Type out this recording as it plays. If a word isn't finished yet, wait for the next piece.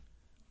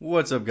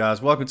What's up,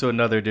 guys? Welcome to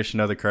another edition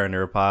of the Current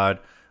Era Pod.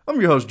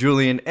 I'm your host,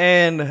 Julian,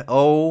 and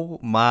oh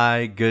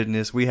my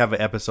goodness, we have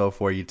an episode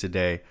for you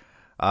today.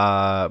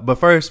 But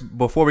first,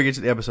 before we get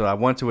to the episode, I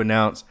want to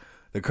announce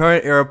the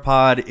Current Era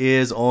Pod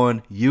is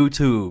on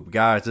YouTube.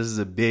 Guys, this is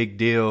a big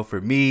deal for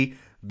me,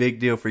 big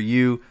deal for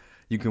you.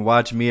 You can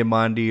watch me and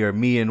Mondi or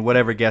me and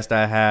whatever guest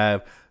I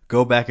have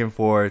go back and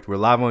forth. We're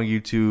live on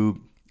YouTube.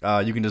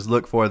 You can just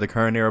look for the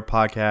Current Era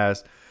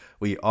Podcast.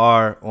 We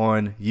are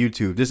on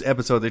YouTube. This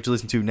episode that you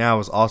listen to now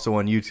is also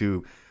on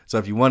YouTube. So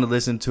if you want to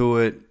listen to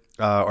it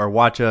or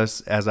watch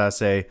us, as I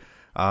say,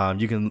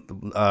 you can.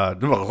 I'm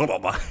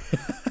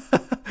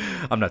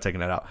not taking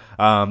that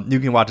out. You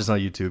can watch us on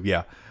YouTube.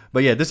 Yeah.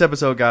 But yeah, this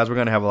episode, guys, we're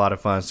gonna have a lot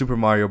of fun. Super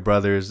Mario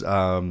Brothers.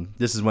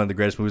 This is one of the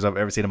greatest movies I've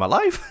ever seen in my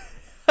life.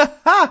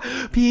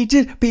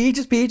 Peaches,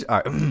 peaches, peaches.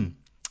 All right,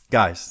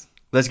 guys,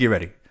 let's get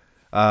ready.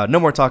 No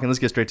more talking. Let's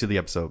get straight to the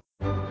episode.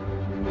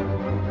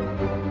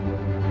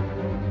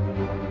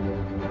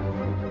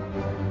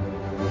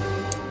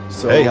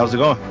 So, Hey, how's it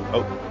going?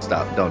 Oh,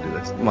 stop. Don't do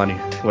this. Money.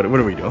 What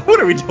are we doing?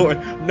 What are we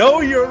doing? Know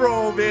your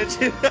role, bitch.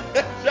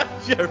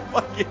 Shut your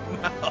fucking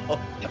mouth.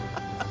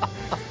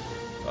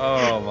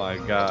 Oh my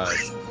god.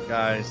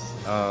 Guys,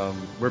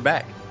 we're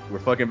back. We're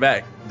fucking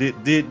back.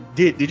 Did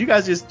you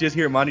guys just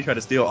hear Monty try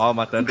to steal all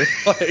my thunder?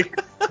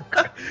 Like,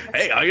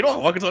 hey, how you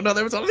doing? Welcome to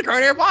another episode of the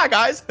Current Air Pod,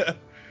 guys.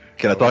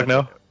 can I talk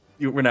now?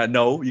 We're not.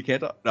 No, you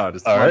can't talk. No,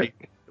 just All Monty.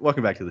 right.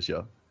 Welcome back to the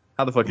show.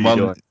 How the fuck are you Marlon,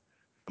 doing?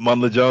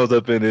 Marlon Jones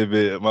up in there,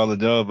 bit. Marlon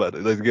Jones, but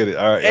let's get it.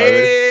 All right, y'all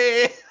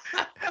ready?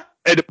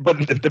 Hey.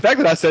 But the fact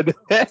that I said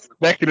that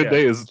back in the Yeah.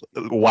 day is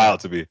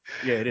wild to me.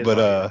 Yeah, it is.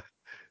 But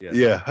funny,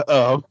 yeah.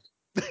 yeah.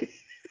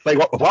 Like,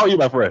 why are you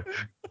my friend?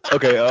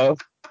 Okay.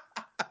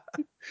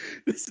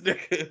 This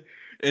nigga,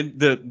 and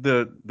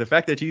the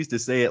fact that you used to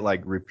say it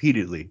like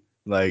repeatedly,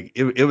 like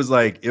it was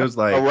like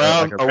like a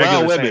regular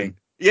Around women. saying.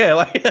 Yeah,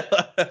 like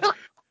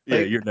yeah,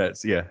 Like, you're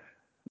nuts. Yeah.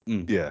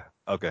 Mm. yeah.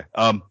 Okay.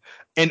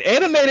 An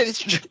animated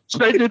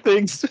Stranger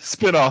Things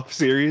spinoff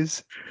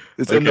series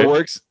is in the Okay.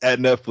 works at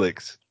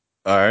Netflix.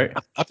 All right.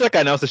 I feel like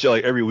I announce the show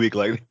like every week.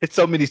 Like it's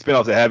so many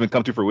spinoffs that haven't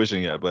come to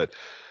fruition yet. But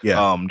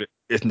Yeah.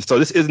 so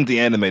this isn't the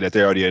anime that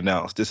they already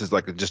announced. This is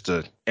like just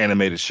a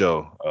animated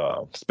show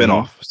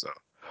spinoff. So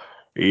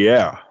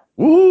yeah,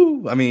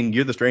 Woo! I mean,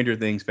 you're the Stranger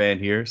Things fan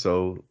here,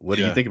 so what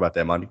do you yeah. think about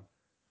that, Monty?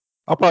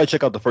 I'll probably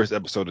check out the first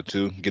episode or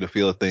two, get a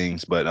feel of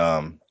things. But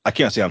I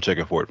can't say I'm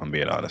checking for it. If I'm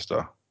being honest,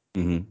 though.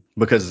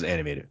 Because it's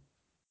animated.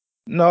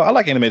 No, I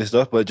like animated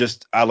stuff, but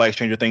just I like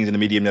Stranger Things in the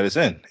medium that it's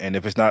in. And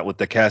if it's not with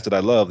the cast that I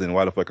love, then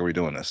why the fuck are we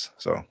doing this?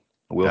 So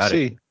we'll Got it.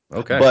 see.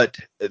 Okay. But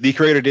the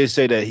creator did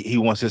say that he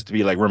wants this to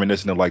be like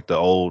reminiscent of like the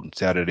old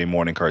Saturday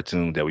morning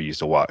cartoon that we used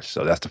to watch.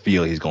 So that's the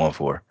feel he's going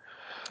for.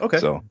 Okay.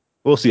 So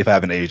we'll see if I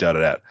have an age out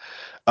of that.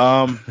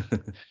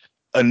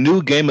 A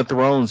new Game of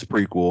Thrones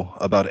prequel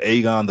about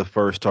Aegon the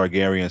First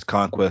Targaryen's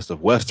conquest of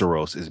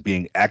Westeros is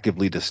being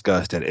actively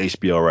discussed at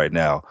HBO right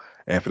now.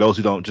 And for those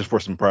who don't, just for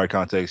some prior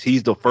context,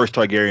 he's the first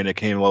Targaryen that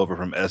came over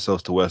from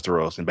Essos to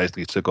Westeros and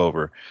basically took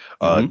over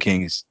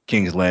King's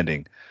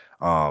Landing.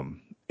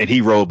 And he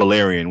rode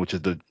Balerion, which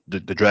is the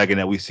dragon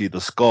that we see,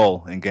 the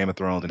skull in Game of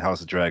Thrones and House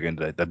of Dragon,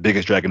 the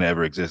biggest dragon that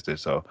ever existed.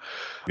 So,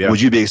 Yeah.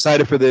 would you be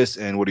excited for this?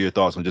 And what are your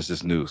thoughts on just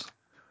this news?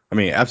 I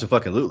mean,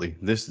 absolutely.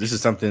 This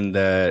is something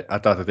that I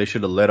thought that they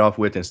should have led off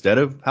with instead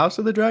of House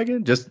of the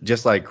Dragon,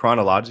 just like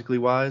chronologically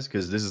wise,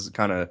 because this is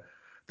kind of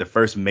the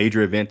first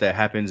major event that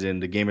happens in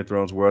the Game of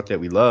Thrones world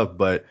that we love.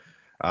 But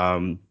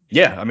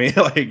yeah, I mean,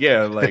 like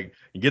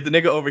get the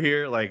nigga over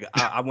here. Like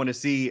I want to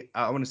see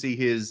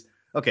his.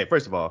 Okay,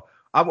 first of all,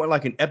 I want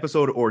like an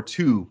episode or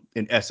two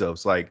in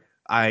Essos. Like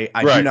I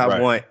do not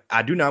Right. want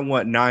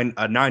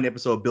a 9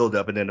 episode build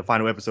up and then the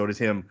final episode is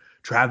him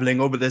traveling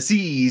over the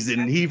seas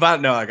and he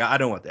found no, like, I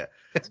don't want that.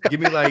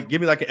 Give me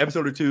like an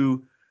episode or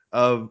two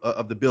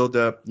of the build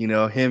up,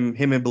 him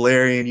and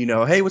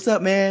Balerion, hey, what's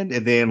up, man?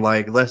 And then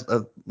like let's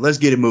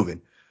get it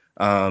moving.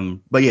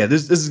 But yeah,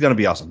 this is gonna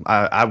be awesome.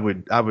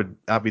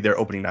 I'll be there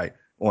opening night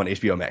on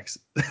HBO Max.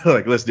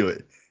 Like, let's do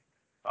it.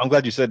 I'm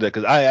glad you said that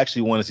because I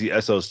actually want to see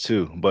Essos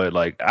too. But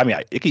like, I mean,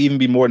 it could even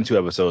be more than 2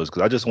 episodes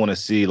because I just want to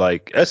see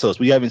like Essos.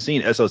 We haven't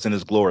seen Essos in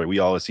its glory. We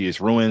always see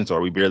its ruins,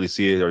 or we barely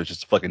see it, or it's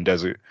just a fucking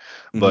desert.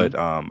 But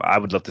I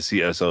would love to see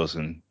Essos,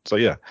 and so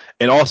yeah.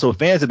 And also,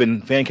 fans have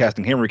been fan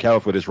casting Henry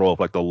Cavill for this role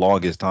for like the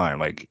longest time.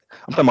 Like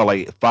I'm talking about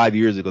like 5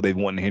 years ago, they've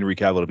wanted Henry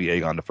Cavill to be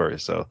Aegon the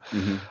First. So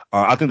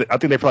I think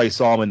they probably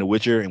saw him in The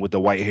Witcher and with the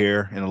white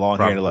hair and the long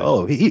hair, and they're like,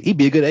 oh, he'd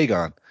be a good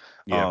Aegon.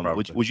 Yeah,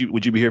 probably.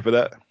 Would you be here for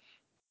that?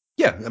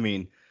 Yeah, I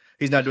mean,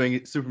 he's not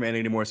doing Superman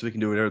anymore, so he can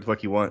do whatever the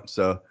fuck he wants.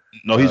 So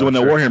No, he's doing the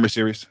sure. Warhammer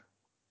series.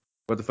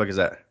 What the fuck is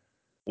that?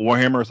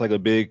 Warhammer is like a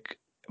big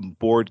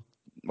board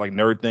like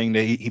nerd thing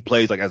that he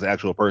plays like as an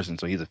actual person,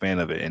 so he's a fan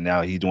of it. And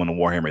now he's doing the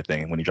Warhammer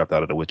thing when he dropped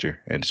out of The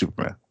Witcher and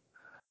Superman.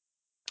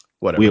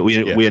 Whatever.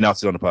 We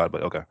announced it on the pod,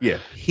 but okay. Yeah,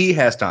 he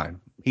has time.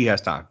 He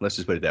has time. Let's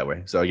just put it that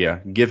way. So yeah,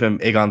 give him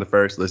Aegon the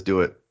First. Let's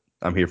do it.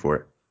 I'm here for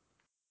it.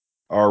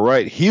 All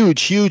right,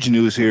 huge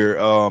news here.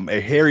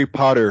 A Harry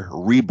Potter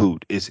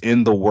reboot is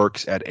in the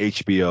works at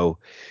HBO.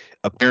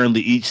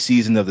 Apparently, each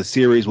season of the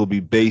series will be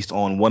based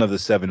on one of the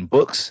seven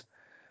books.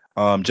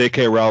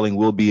 J.K. Rowling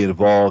will be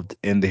involved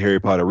in the Harry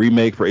Potter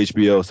remake for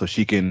HBO, so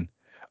she can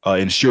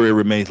ensure it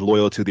remains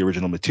loyal to the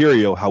original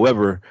material.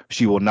 However,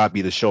 she will not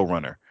be the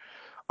showrunner.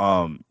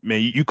 Man,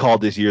 you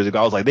called this years ago.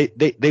 I was like,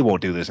 they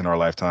won't do this in our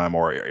lifetime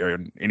or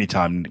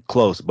anytime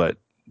close, but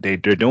they're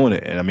doing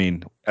it. And I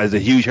mean, as a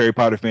huge Harry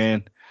Potter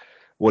fan,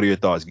 what are your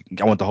thoughts?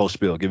 I want the whole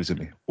spiel. Give it to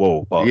me.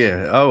 Whoa, pause.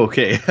 Yeah. Oh,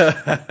 okay.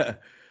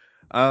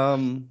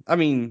 I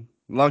mean,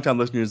 longtime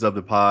listeners of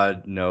the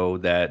pod know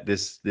that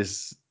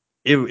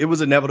it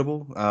was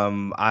inevitable.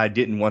 I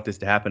didn't want this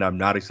to happen. I'm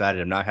not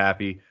excited. I'm not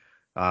happy.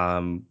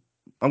 Um,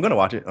 I'm gonna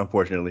watch it,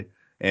 unfortunately,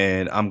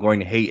 and I'm going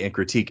to hate and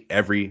critique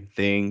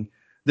everything.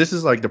 This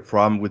is like the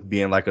problem with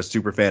being like a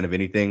super fan of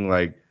anything.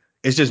 Like,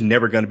 it's just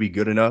never gonna be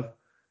good enough.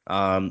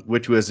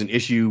 Which was an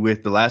issue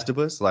with The Last of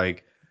Us.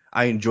 Like,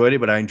 I enjoyed it,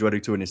 but I enjoyed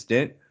it to an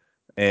extent,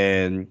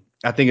 and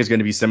I think it's going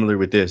to be similar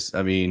with this.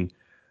 I mean,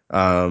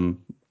 um,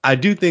 I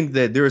do think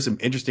that there are some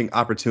interesting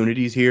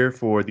opportunities here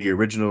for the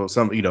original,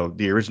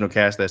 the original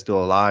cast that's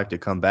still alive to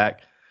come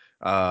back.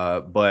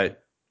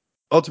 But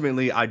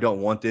ultimately, I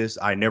don't want this.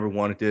 I never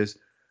wanted this.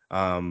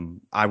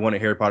 I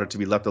wanted Harry Potter to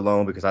be left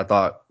alone because I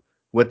thought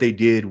what they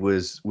did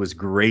was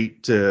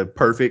great to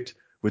perfect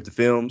with the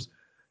films,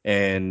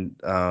 and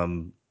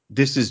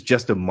this is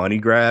just a money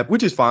grab,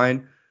 which is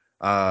fine.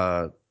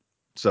 Uh,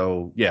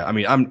 so yeah, I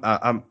mean,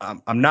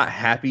 I'm not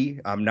happy.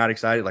 I'm not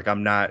excited. Like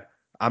I'm not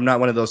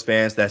one of those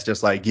fans that's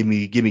just like give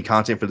me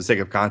content for the sake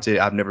of content.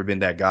 I've never been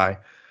that guy.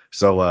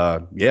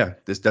 So yeah,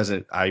 this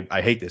doesn't.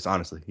 I hate this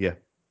honestly. Yeah.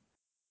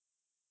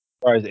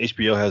 As far as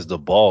HBO has the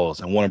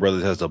balls and Warner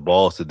Brothers has the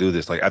balls to do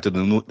this, like after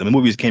the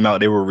movies came out,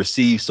 they were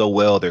received so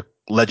well. They're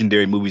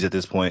legendary movies at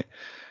this point.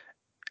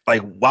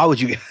 Like, why would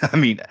you? I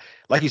mean,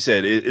 like you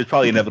said, it's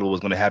probably inevitable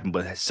what's going to happen,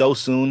 but so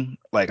soon,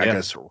 like I Yeah.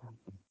 guess,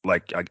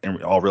 like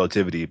in all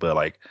relativity, but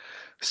like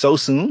so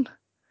soon.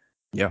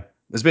 Yeah.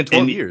 It's been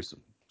 12 And years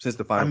since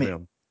the I final mean,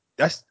 film.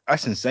 that's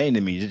insane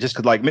to me. Just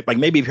cause like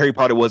maybe if Harry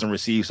Potter wasn't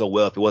received so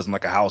well, if it wasn't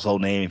like a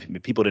household name,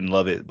 if people didn't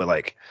love it, but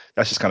like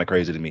that's just kind of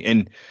crazy to me.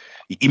 And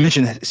you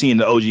mentioned seeing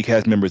the OG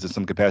cast members in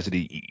some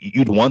capacity.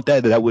 You'd want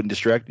that wouldn't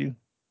distract you.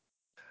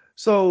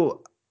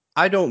 So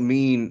I don't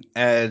mean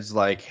as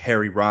like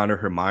Harry, Ron, or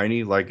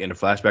Hermione, like in a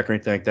flashback or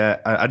anything like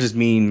that. I just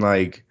mean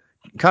like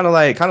kind of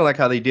like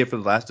how they did for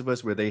The Last of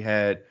Us, where they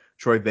had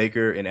Troy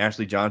Baker and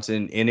Ashley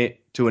Johnson in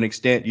it to an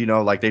extent.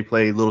 Like they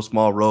played little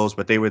small roles,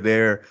 but they were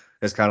there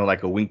as kind of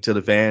like a wink to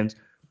the fans.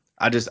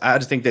 I just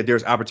think that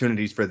there's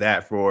opportunities for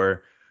that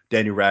for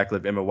Daniel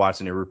Radcliffe, Emma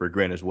Watson, and Rupert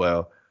Grint as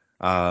well.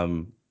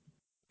 Um,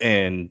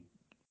 and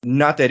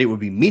not that it would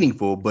be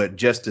meaningful, but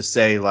just to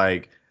say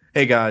like,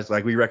 hey guys,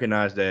 like we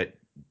recognize that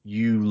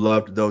you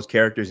loved those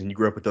characters and you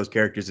grew up with those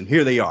characters, and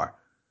here they are.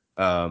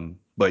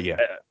 But yeah.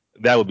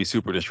 That would be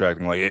super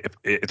distracting. Like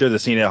if there's a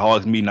scene at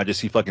Hog's meeting, I just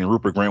see fucking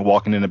Rupert Grant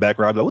walking in the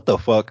background. I'd be like, what the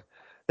fuck?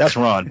 That's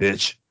Ron,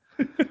 bitch.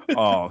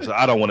 So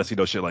I don't want to see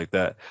no shit like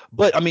that.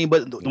 But I mean,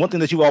 but the one thing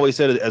that you've always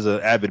said as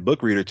an avid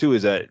book reader too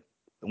is that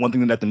one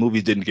thing that the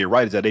movies didn't get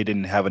right is that they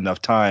didn't have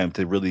enough time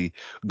to really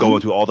go Mhm.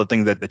 into all the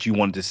things that you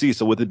wanted to see.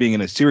 So with it being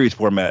in a series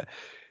format,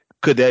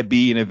 could that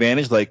be an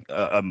advantage? Like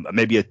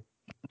maybe a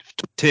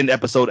 10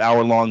 episode,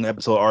 hour long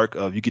episode arc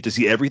of you get to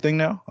see everything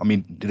now. I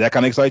mean, did that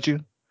kind of excite you?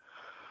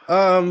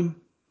 Um,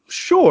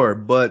 sure,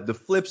 but the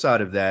flip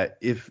side of that,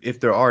 if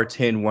there are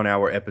 10 1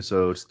 hour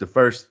episodes, the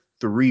first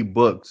three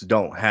books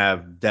don't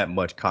have that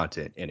much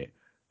content in it.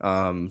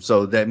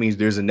 So that means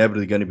there's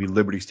inevitably going to be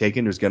liberties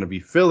taken. There's going to be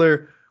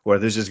filler, or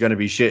there's just going to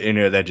be shit in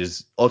there that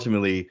just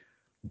ultimately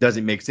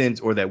doesn't make sense,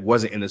 or that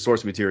wasn't in the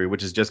source material,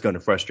 which is just going to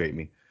frustrate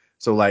me.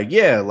 So like,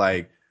 yeah,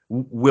 like,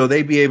 will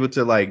they be able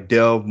to like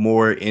delve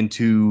more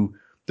into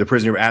the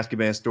Prisoner of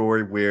Azkaban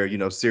story, where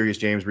Sirius,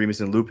 James, Remus,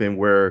 and Lupin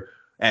were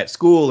at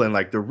school, and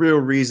like the real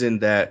reason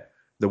that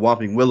the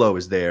Whomping Willow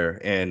is there,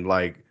 and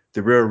like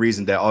the real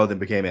reason that all of them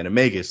became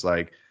animagus?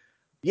 Like,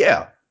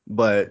 yeah,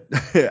 but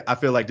I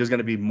feel like there's going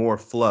to be more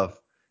fluff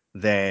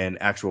than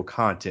actual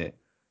content,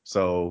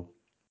 so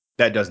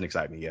that doesn't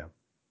excite me. Yeah.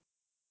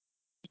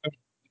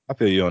 I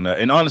feel you on that.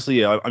 And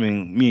honestly, yeah, I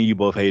mean, me and you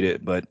both hate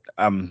it, but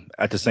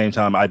at the same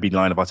time, I'd be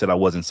lying if I said I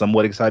wasn't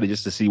somewhat excited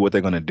just to see what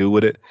they're gonna do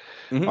with it.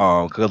 Hmm.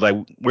 Because like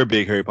we're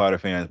big Harry Potter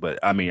fans, but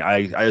I mean, I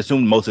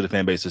assume most of the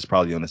fan base is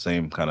probably on the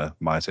same kind of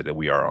mindset that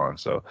we are on.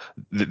 So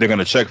they're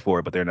gonna check for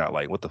it, but they're not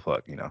like, what the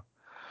fuck, you know?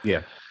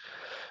 Yeah.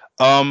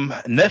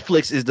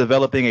 Netflix is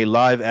developing a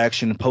live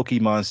action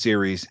Pokemon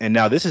series, and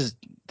now this is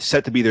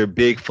set to be their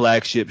big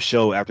flagship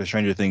show after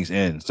Stranger Things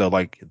ends. So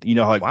like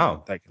how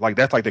Wow. like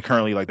that's like the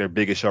currently like their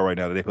biggest show right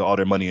now that they put all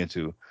their money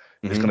into.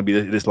 It's gonna Hmm. be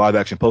this live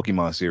action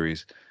Pokemon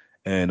series.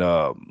 And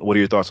what are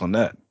your thoughts on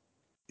that?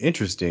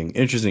 Interesting.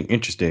 Interesting.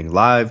 Interesting.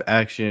 Live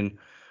action.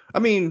 I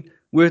mean,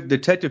 with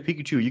Detective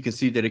Pikachu, you can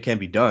see that it can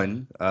be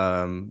done.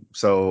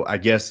 So I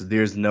guess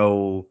there's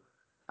no.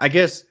 I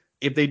guess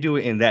if they do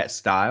it in that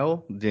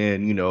style,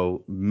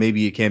 then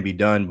maybe it can be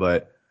done.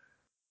 But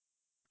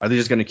are they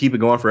just going to keep it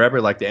going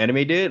forever like the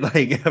anime did?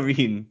 Like, I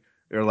mean,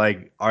 Or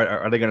like,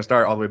 are they going to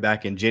start all the way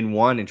back in Gen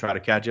 1 and try to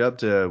catch up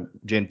to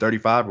Gen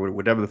 35 or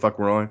whatever the fuck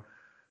we're on?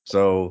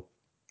 So,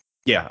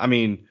 yeah, I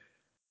mean,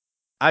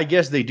 I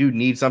guess they do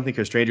need something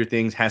because Stranger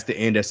Things has to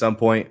end at some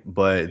point.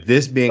 But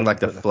this being like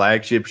the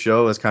flagship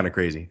show is kind of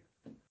crazy.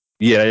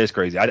 Yeah, that is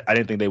crazy. I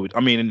didn't think they would.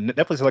 I mean,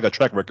 Netflix has like a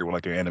track record with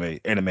like their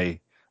anime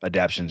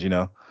adaptations, you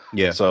know.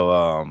 Yeah.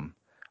 So,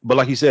 but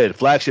like you said,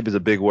 flagship is a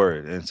big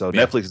word, and so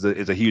Yeah. Netflix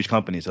is a huge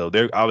company, so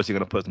they're obviously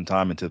going to put some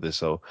time into this.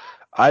 So,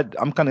 I'm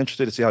kind of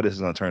interested to see how this is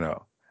going to turn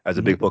out as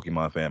a big Hmm.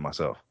 Pokemon fan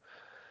myself.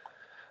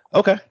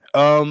 Okay.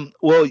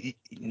 Well,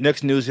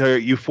 next news here: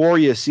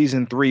 Euphoria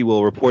season 3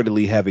 will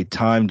reportedly have a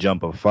time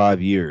jump of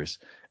 5 years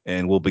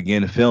and will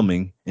begin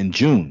filming in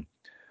June.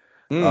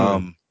 Mm.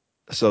 Um,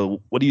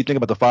 so what do you think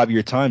about the 5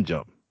 year time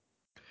jump?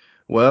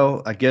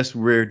 Well, I guess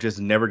we're just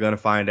never going to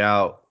find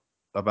out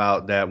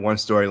about that one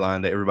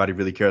storyline that everybody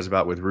really cares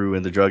about with Rue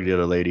and the drug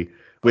dealer lady.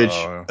 Which,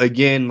 Uh,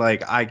 again,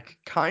 like I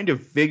kind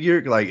of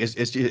figured, like it's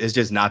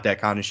just not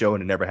that kind of show,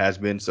 and it never has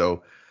been.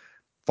 So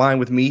fine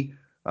with me.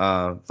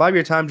 5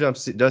 year time jump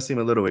does seem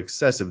a little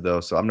excessive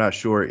though, so I'm not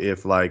sure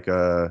if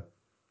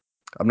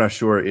I'm not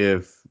sure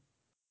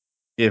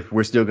if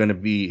we're still gonna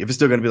be if it's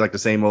still gonna be like the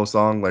same old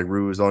song like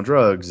Rue is on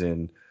drugs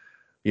and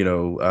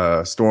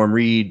Storm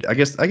Reed. I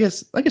guess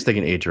they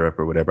can age her up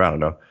or whatever. I don't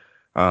know.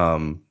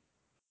 Um,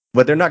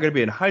 but they're not gonna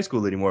be in high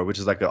school anymore, which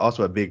is like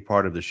also a big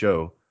part of the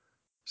show.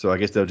 So I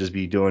guess they'll just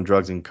be doing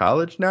drugs in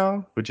college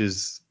now, which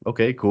is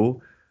okay,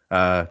 cool.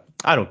 Uh,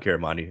 I don't care,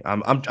 Monty.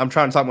 I'm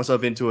trying to talk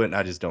myself into it, and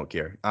I just don't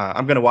care.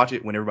 I'm gonna watch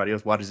it when everybody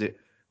else watches it,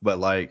 but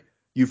like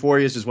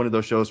Euphoria is just one of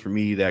those shows for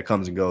me that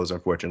comes and goes,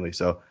 unfortunately.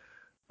 So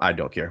I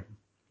don't care.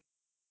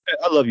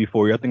 I love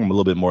Euphoria. I think I'm a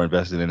little bit more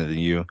invested in it than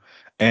you.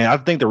 And I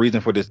think the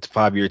reason for this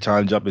 5 year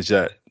time jump is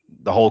that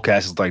the whole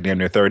cast is like damn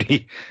near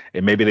 30,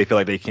 and maybe they feel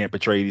like they can't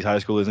portray these high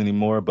schoolers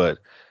anymore. But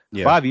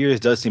Yeah. 5 years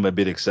does seem a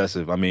bit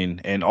excessive. I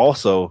mean, and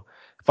also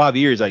 5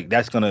 years like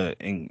that's gonna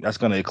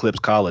eclipse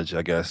college,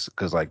 I guess,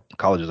 because like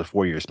college is a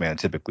 4 year span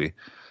typically.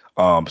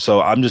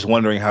 So I'm just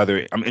wondering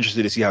I'm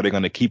interested to see how they're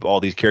gonna keep all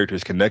these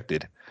characters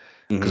connected.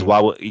 Because Hmm. why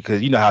would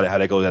because you know how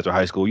that goes after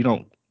high school. You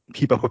don't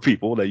keep up with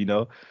people that you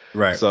know.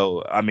 Right.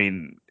 So I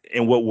mean,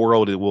 in what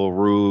world it will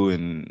Rue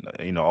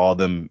and all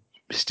them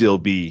still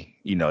be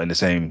in the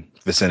same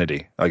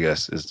vicinity? I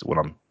guess is what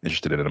I'm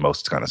interested in the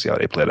most to kind of see how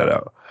they play that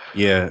out.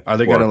 Yeah. Are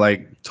they gonna Or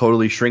like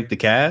totally shrink the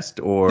cast,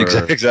 or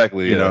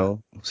exactly, yeah.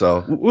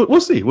 So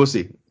we'll see. We'll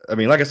see. I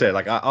mean, like I said,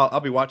 like I'll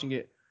be watching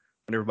it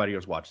when everybody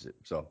else watches it.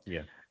 So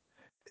yeah.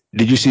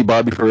 Did you see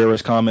Bobby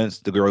Ferrera's comments,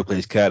 the girl who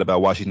plays Cat,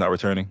 about why she's not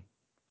returning?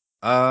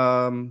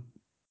 Um,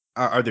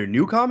 are there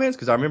new comments?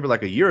 Because I remember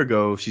like a year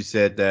ago she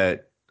said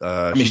that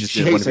I mean, she just she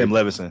didn't want hates to be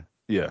Sam Levinson,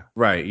 yeah,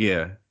 right.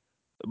 Yeah,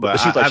 but but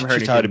she's I like haven't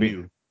heard anything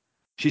new.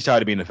 she's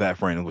tired of being a fat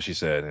friend, is what she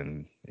said,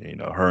 and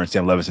her and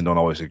Sam Levinson don't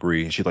always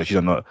agree. She's like she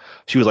don't know.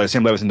 She was like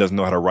Sam Levinson doesn't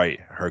know how to write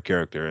her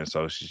character, and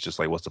so she's just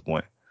like, what's the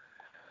point?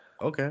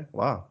 Okay,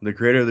 wow. The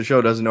creator of the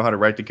show doesn't know how to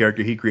write the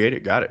character he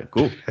created. Got it.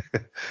 Cool.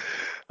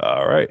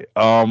 All right.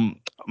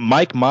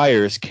 Mike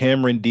Myers,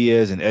 Cameron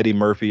Diaz, and Eddie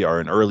Murphy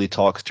are in early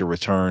talks to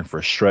return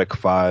for Shrek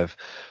 5.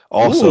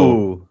 Also,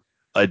 Ooh,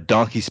 a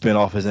Donkey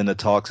spinoff is in the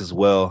talks as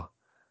well.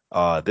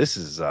 This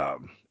is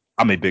I'm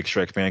a big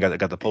Shrek fan. Got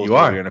the you poster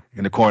over here are.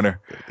 in the corner.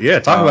 Yeah,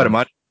 talk about it, Um,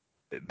 Monty.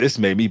 this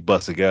made me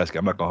bust a gasket.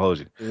 I'm not gonna hold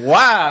you.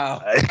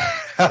 Wow.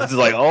 I was just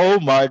like, oh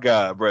my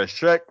god, bro,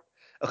 Shrek.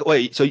 Okay,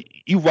 wait, so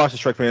you watched the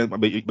Shrek fan,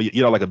 but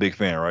you're not like a big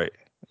fan, right?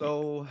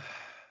 So,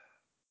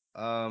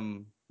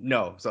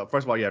 no. So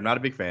first of all, yeah, I'm not a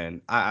big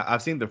fan.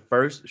 I've seen the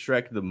first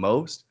Shrek the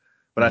most,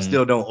 but I Hmm.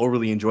 still don't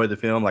overly enjoy the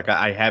film. Like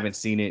I haven't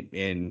seen it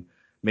in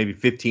maybe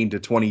 15 to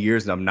 20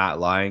 years, and I'm not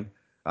lying.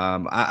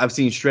 I've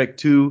seen Shrek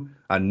 2.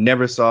 I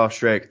never saw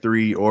Shrek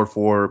 3 or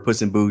 4,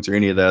 Puss in Boots, or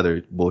any of the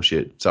other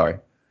bullshit. Sorry.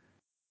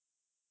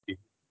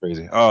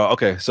 Crazy. Oh,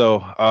 okay.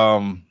 So,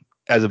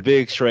 as a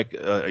big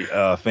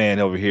Shrek fan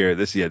over here,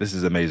 this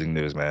is amazing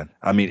news, man.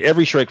 I mean,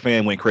 every Shrek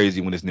fan went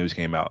crazy when this news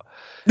came out,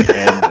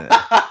 and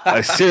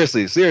like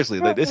seriously,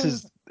 like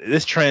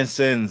this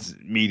transcends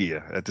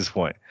media at this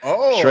point.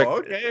 Shrek Oh,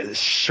 okay.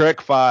 Shrek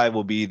 5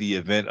 will be the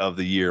event of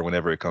the year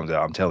whenever it comes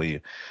out. I'm telling you.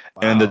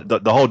 And the Wow. the,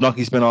 the whole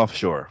Donkey spinoff,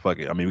 sure, fuck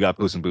it. I mean, we got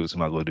Puss in Boots, we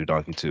might as well do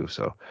Donkey too.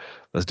 So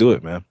let's do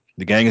it, man.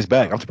 The gang is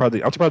back. Wow. I'm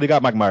surprised they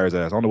got Mike Myers'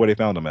 ass. I don't know where they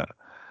found him at.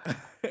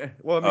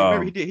 Well, I mean,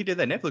 remember Um, he did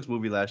that Netflix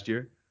movie last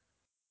year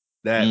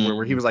that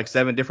where he mm, was like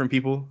seven different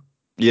people,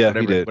 yeah, he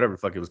whatever did. whatever the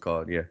fuck it was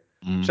called. Yeah.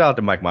 Mm. Shout out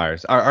to Mike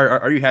Myers.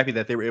 Are you happy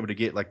that they were able to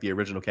get like the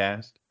original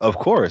cast? Of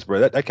course,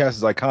 bro. That cast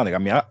is iconic. I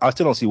mean, I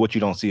still don't see what you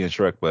don't see in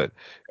Shrek, but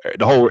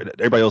the whole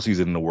everybody else sees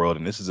it in the world,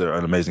 and this is an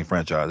amazing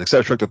franchise.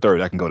 Except Shrek the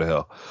Third, that can go to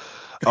hell.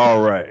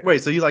 All right.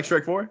 Wait, so you like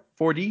Shrek 4?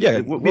 4D?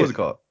 Yeah, What yeah. was it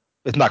called?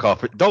 It's not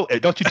called. Don't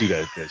you do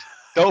that, bitch.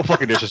 Don't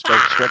fucking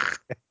disrespect Shrek.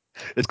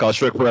 It's called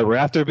Shrek Forever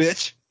After,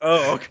 bitch.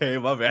 Oh, okay,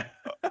 my bad.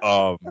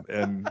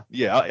 And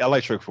yeah, I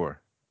like Shrek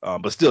 4.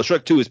 But still,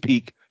 Shrek 2 is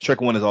peak.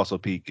 Shrek 1 is also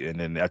peak, and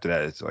then after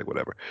that, it's like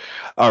whatever.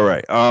 All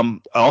right.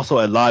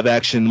 Also, a live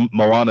action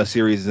Moana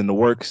series is in the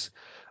works.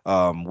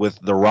 With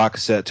The Rock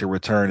set to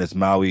return as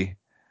Maui.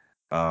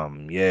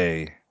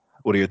 Yay.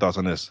 What are your thoughts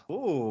on this?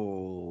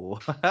 Ooh,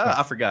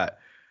 I forgot,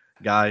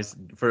 guys.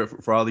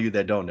 For all of you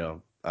that don't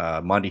know,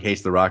 Monty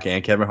hates The Rock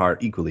and Kevin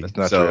Hart equally. That's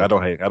not true. So I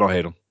don't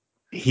hate him.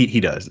 he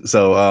does.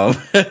 So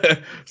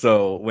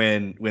so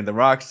when The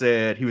Rock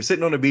said he was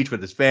sitting on the beach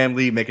with his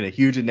family making a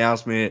huge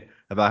announcement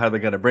about how they're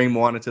gonna bring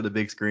Moana to the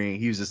big screen,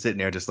 he was just sitting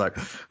there just like,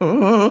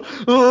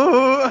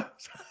 That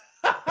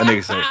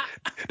nigga say,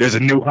 "There's a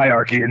new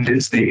hierarchy in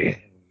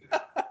Disney."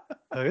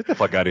 Get the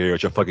fuck out of here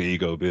with your fucking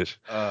ego, bitch.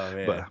 oh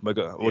man, What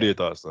are yeah. your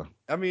thoughts though?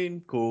 I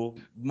mean, cool.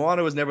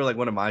 Moana was never like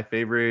one of my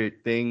favorite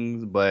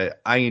things,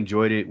 but I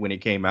enjoyed it when it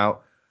came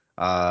out.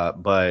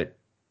 But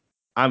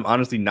I'm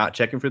honestly not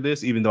checking for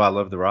this, even though I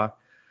love The Rock.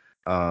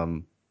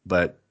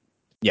 But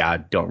yeah, I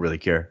don't really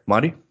care.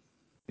 Monty?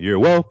 You're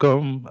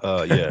welcome.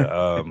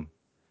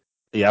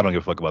 Yeah, I don't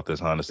give a fuck about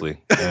this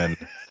honestly. And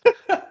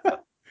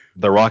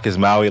The Rock is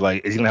Maui.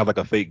 Like, is he gonna have like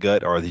a fake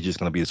gut, or is he just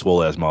gonna be a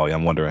swole ass Maui?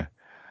 I'm wondering.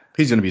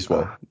 He's gonna be Uh,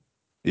 swole.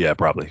 yeah,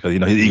 probably because he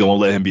gonna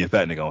let him be a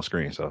fat nigga on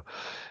screen. So,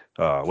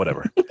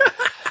 whatever.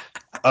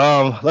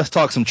 Let's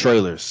talk some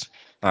trailers.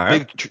 All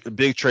right.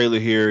 Big trailer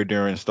here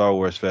during Star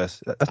Wars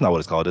Fest. That's not what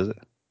it's called, is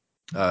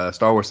it?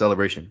 Star Wars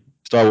Celebration.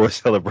 Star Wars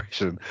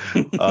Celebration.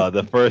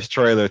 The first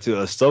trailer to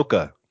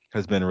Ahsoka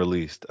has been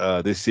released.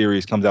 This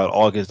series comes out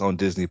August on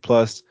Disney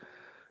Plus.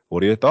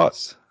 What are your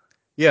thoughts?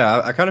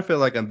 Yeah, I kind of feel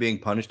like I'm being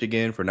punished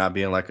again for not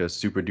being like a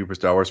super duper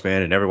Star Wars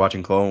fan and never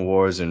watching Clone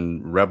Wars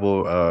and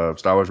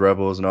Star Wars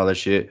Rebels and all that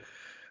shit.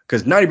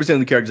 Because 90% of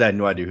the characters I had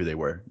no idea who they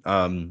were.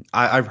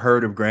 I've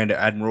heard of Grand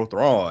Admiral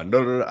Thrawn.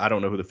 No, no, no, I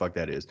don't know who the fuck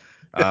that is.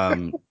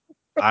 Um,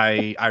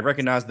 I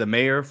recognize the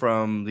mayor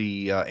from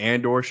the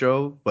Andor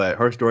show, but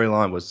her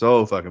storyline was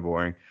so fucking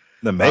boring.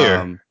 The mayor.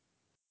 Um,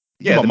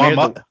 You yeah, talking the about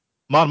mayor, the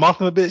Mon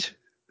Mothma, bitch?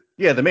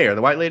 yeah, the mayor,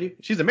 the white lady.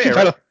 She's a She mayor,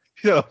 got right?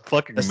 a A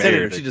fucking mayor.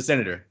 senator. She's a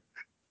senator.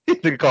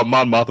 Nigga called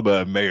Mon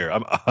Mothma a mayor.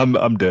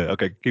 I'm dead.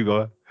 Okay, keep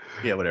going.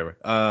 Yeah, whatever.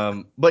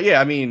 But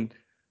yeah, I mean,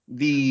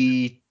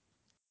 the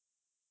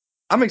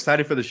I'm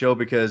excited for the show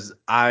because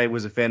I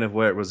was a fan of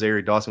what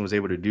Rosario Dawson was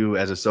able to do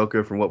as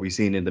Ahsoka from what we've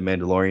seen in The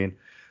Mandalorian.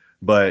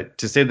 But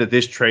to say that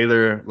this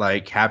trailer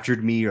like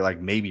captured me or like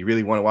made me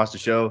really want to watch the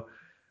show,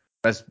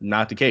 that's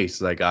not the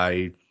case. Like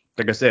I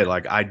said,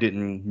 like I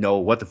didn't know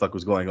what the fuck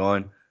was going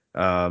on.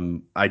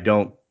 I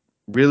don't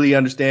really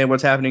understand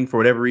what's happening for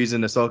whatever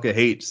reason. Ahsoka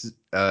hates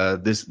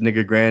this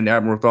nigga Grand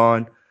Admiral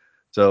Thrawn.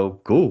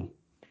 So cool.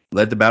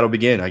 Let the battle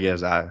begin. I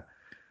guess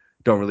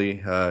don't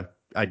really.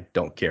 I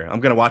don't care. I'm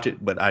gonna watch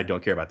it, but I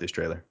don't care about this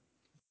trailer.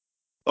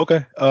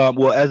 Okay.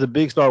 Well, as a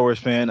big Star Wars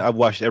fan, I've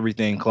watched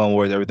everything Clone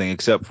Wars, everything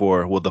except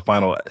for the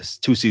final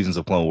 2 seasons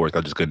of Clone Wars.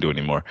 I just couldn't do it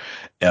anymore.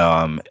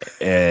 Um,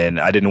 and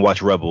I didn't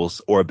watch Rebels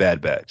or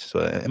Bad Batch. So,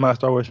 am I a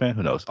Star Wars fan?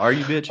 Who knows? Are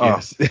you, bitch? Uh,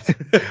 Yes.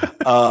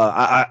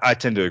 I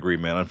tend to agree,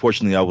 man.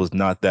 Unfortunately, I was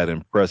not that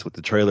impressed with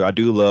the trailer. I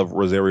do love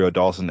Rosario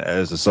Dawson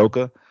as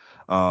Ahsoka.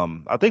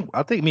 I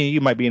think me and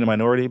you might be in the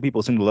minority.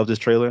 People seem to love this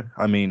trailer.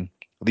 I mean,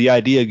 the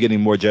idea of getting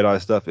more Jedi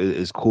stuff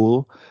is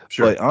cool, but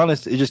Sure.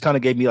 honest, it just kind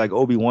of gave me like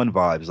Obi-Wan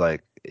vibes.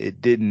 Like it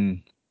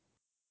didn't.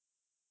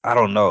 I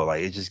don't know.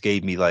 Like it just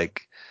gave me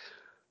like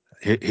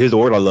here's the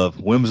word I love: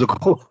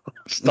 whimsical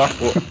Star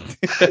Wars.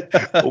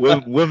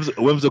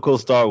 Whimsical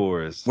Star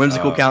Wars.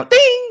 Whimsical count.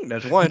 Ding.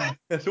 That's one.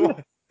 That's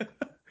one.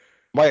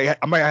 I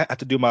might have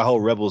to do my whole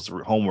Rebels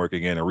homework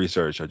again and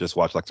research, or just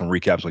watch like some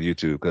recaps on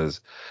YouTube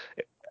because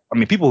I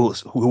mean people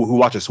who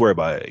watch it swear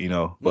by it,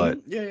 But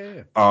Yeah, yeah,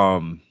 yeah.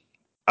 um,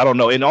 I don't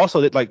know. And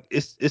also that like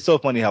it's so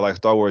funny how like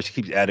Star Wars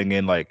keeps adding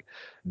in like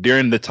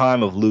during the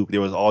time of Luke there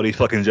was all these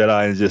fucking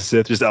Jedi and just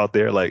Sith just out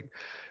there like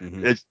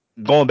Mm-hmm. it's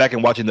going back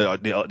and watching the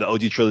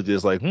OG trilogy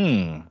is like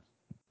the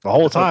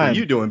whole The fuck were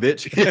you time. doing,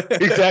 bitch? Yeah,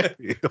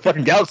 exactly. The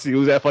fucking galaxy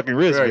was at fucking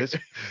risk, Right.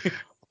 bitch.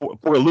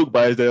 Poor Luke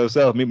by his damn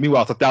self.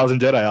 Meanwhile, it's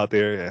 1,000 Jedi out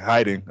there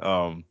hiding.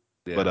 Yeah.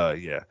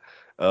 Yeah.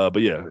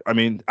 But yeah, I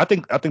mean, I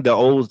think the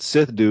old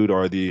Sith dude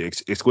or the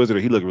Exquisitor,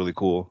 he looked really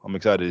cool. I'm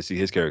excited to see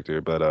his character.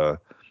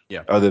 But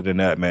Yeah. other than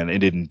that, man, it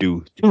didn't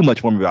do too much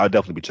for me. But I'll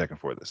definitely be checking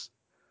for this.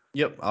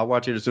 Yep. I'll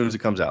watch it as soon as it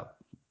comes out.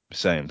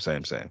 Same.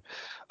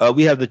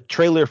 We have the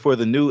trailer for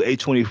the new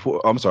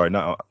A24. I'm sorry,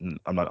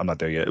 I'm not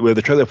there yet. We have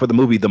the trailer for the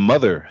movie The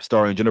Mother,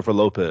 starring Jennifer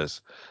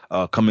Lopez,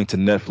 coming to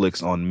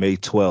Netflix on May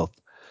 12th.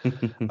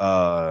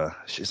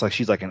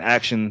 She's like an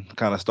action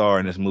kind of star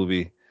in this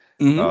movie.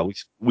 hmm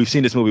We've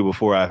seen this movie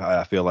before.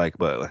 I feel like,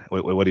 but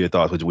what are your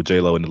thoughts with J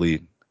Lo in the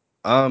lead?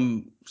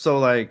 So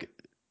like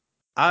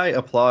I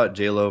applaud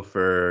Lo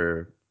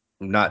for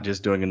not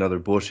just doing another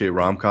bullshit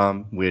rom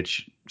com,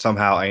 which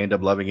somehow I end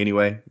up loving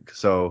anyway.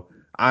 So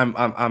I'm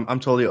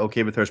totally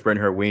okay with her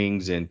spreading her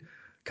wings and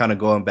kind of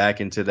going back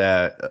into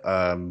that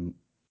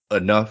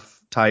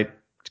enough type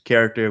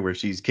character where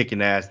she's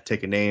kicking ass,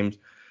 taking names.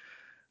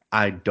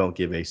 I don't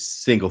give a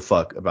single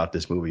fuck about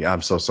this movie.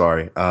 I'm so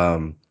sorry.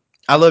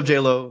 I love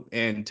Lo,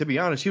 and to be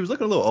honest, she was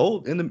looking a little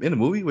old in the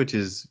movie, which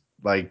is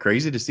like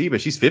crazy to see. But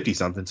she's 50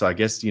 something, so I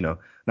guess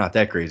not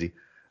that crazy.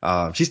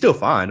 She's still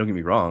fine. Don't get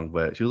me wrong,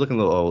 but she was looking a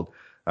little old.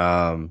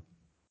 Um,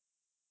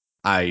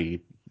 I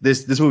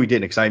this movie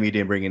didn't excite me.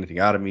 Didn't bring anything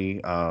out of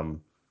me.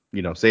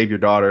 save your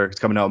daughter. It's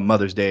coming out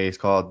Mother's Day. It's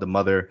called The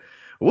Mother.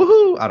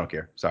 Woohoo! I don't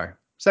care. Sorry,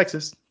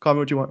 sexist. Call me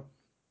what you want.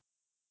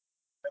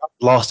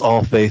 Lost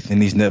all faith in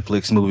these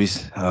Netflix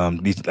movies.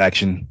 These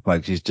action,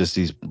 like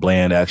these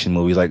bland action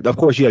movies. Like, of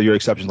course, you have your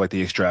exceptions like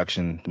the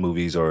Extraction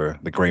movies or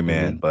The Gray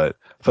Man, Hmm. but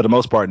for the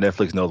most part,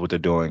 Netflix knows what they're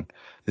doing.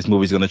 This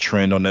movie's gonna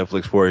trend on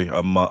Netflix for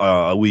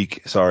a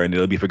week, sorry, and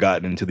it'll be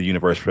forgotten into the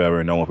universe forever,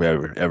 and no one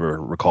will ever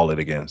recall it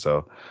again.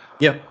 So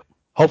Yeah.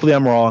 hopefully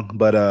I'm wrong,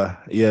 but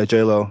yeah,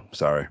 J Lo,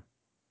 sorry.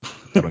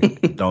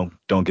 I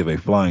don't give a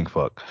flying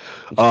fuck.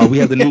 We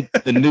have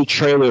the new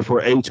trailer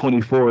for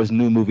A24's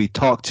new movie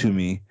Talk to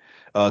Me,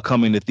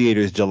 coming to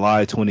theaters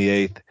July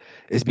 28th.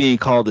 It's being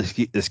called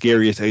the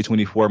scariest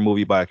A24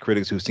 movie by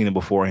critics who've seen it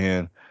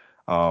beforehand.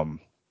 Um,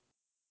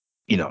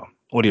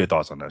 what are your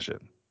thoughts on that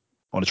shit?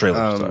 On the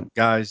trailer, sorry.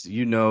 Guys,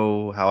 you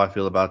know how I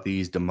feel about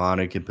these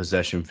demonic and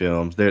possession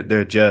films.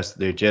 They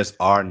just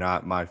are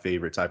not my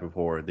favorite type of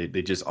horror.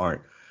 They just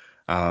aren't.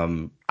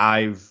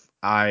 I've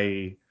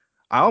I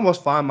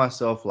almost find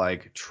myself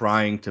like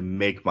trying to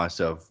make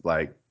myself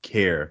like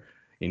care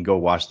and go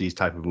watch these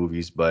type of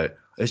movies, but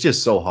it's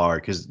just so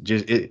hard because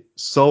just it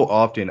so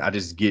often I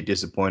just get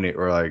disappointed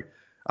or like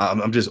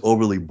I'm just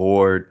overly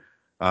bored.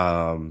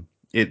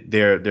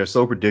 They're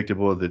so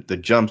predictable. The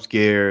jump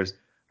scares,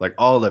 like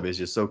all of it is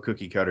just so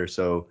cookie cutter.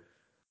 So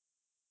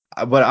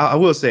but I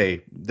will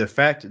say the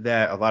fact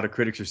that a lot of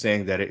critics are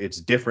saying that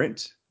it's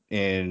different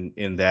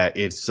in that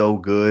it's so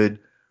good.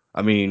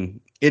 I mean,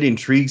 it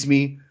intrigues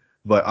me,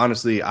 but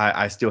honestly,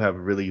 I still have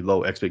really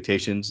low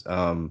expectations.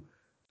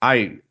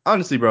 I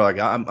honestly, bro, like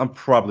I'm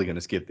probably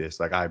gonna skip this.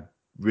 Like I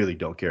really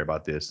don't care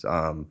about this.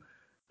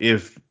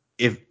 If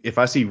if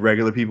I see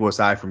regular people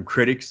aside from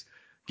critics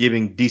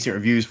giving decent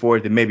reviews for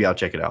it, then maybe I'll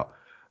check it out.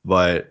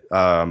 But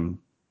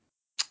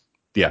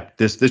yeah,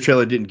 this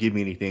trailer didn't give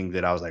me anything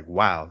that I was like,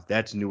 wow,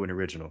 that's new and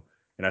original.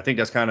 And I think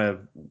that's kind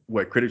of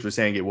what critics were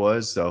saying it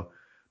was. So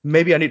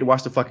maybe I need to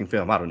watch the fucking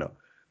film. I don't know.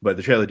 But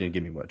the trailer didn't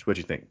give me much. What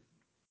you think?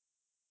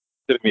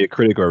 Consider me a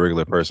critic or a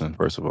regular person,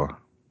 first of all.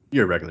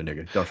 You're a regular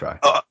nigga. Don't try.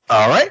 All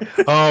right.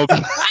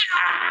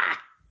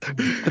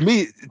 To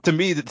me,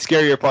 the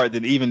scarier part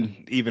than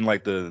even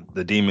like the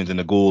demons and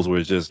the ghouls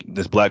was just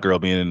this black girl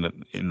being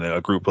in a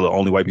group full of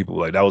only white people.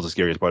 Like that was the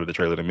scariest part of the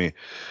trailer to me.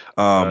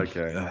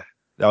 Okay.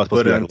 That was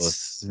supposed to But be like a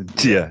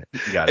little, yeah,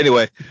 yeah. you got it.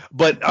 Anyway,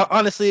 but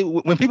honestly,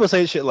 when people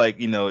say shit like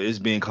it's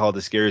being called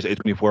the scariest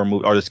A24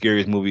 movie or the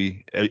scariest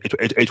movie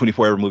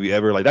A24 ever movie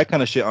ever, like that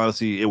kind of shit,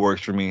 honestly, it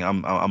works for me.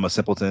 I'm a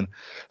simpleton,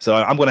 so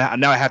I'm gonna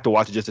now I have to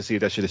watch it just to see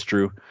if that shit is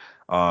true.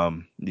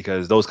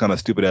 Because those kind of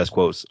stupid ass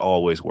quotes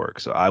always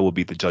work. So I will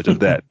be the judge of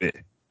that,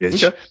 bitch.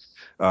 Okay.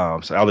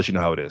 So I'll let you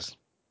know how it is.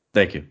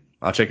 Thank you.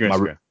 I'll check your My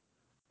Instagram.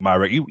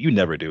 you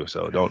never do,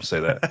 so don't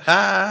say that.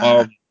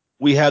 Um,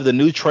 we have the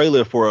new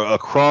trailer for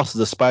Across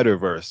the Spider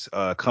Verse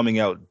coming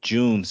out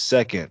June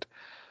 2nd.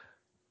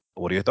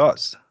 What are your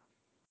thoughts?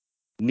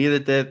 Neither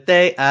did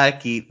they. I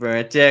keep for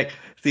a check.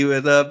 See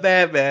what's up,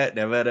 bad,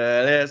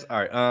 nevertheless. All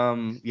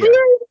right. Yeah.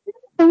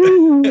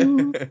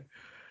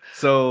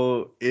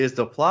 So is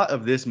the plot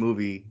of this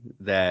movie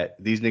that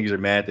these niggas are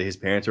mad that his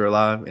parents are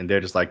alive and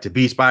they're just like, to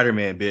be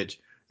Spider-Man, bitch,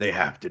 they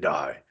have to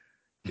die.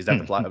 Is that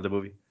the plot of the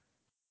movie?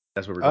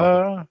 That's what we're going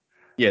for? uh,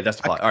 Yeah, that's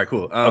the plot. All right,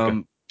 cool.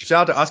 okay.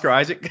 Shout out to Oscar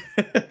Isaac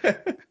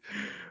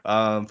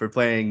for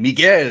playing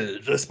Miguel,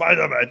 the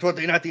Spider-Man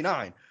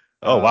 2099.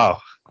 Oh Um,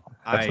 wow,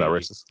 that's not I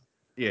racist.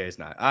 yeah, it's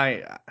not.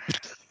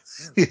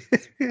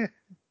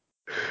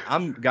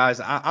 I'm guys,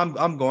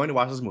 I'm going to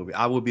watch this movie.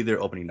 I will be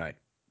there opening night.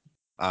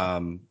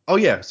 Oh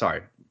yeah,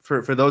 sorry.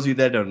 For those of you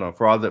that don't know,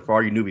 for all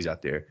you newbies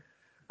out there,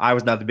 I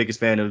was not the biggest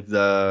fan of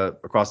the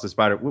Across the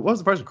Spider. What was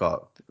the first one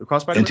called?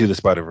 Across Spider Into Verse? the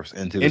Spider Verse.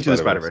 Into the Into the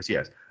Spider Spider Verse. Verse.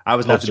 Yes, I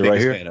was not the Poster right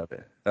biggest here. fan of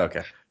it.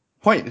 Okay,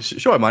 point.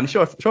 Show it, money.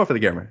 Show it for the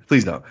camera.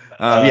 Please don't.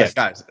 Uh, Yeah,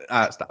 guys,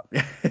 stop.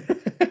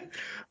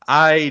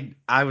 I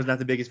was not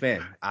the biggest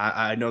fan.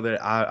 I know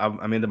that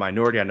I'm in the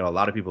minority. I know a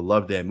lot of people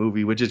love that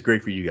movie, which is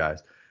great for you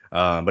guys.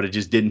 But it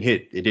just didn't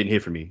hit. It didn't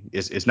hit for me.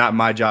 It's not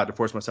my job to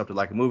force myself to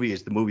like a movie.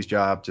 It's the movie's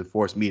job to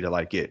force me to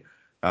like it.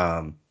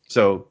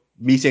 So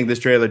me seeing this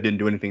trailer didn't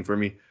do anything for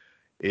me.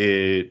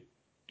 It,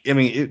 I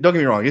mean, don't get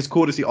me wrong. It's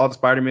cool to see all the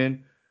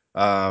Spider-Man.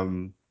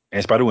 Um,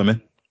 and Spider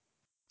Women.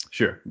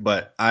 sure,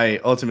 but I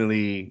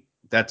ultimately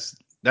that's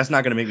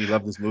not gonna make me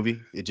love this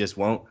movie. It just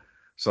won't.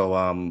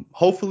 So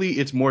hopefully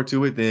it's more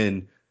to it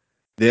than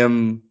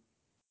them,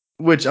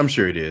 which I'm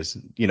sure it is,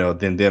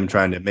 than them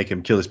trying to make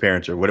him kill his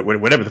parents or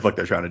whatever the fuck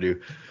they're trying to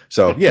do.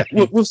 So yeah,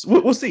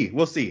 we'll see,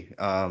 we'll see.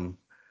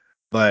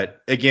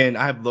 But again,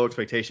 I have low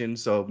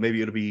expectations, so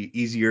maybe it'll be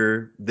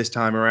easier this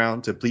time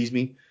around to please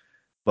me.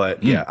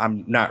 But Mm, yeah,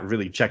 I'm not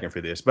really checking for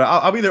this. But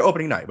I'll be there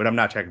opening night, but I'm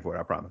not checking for it.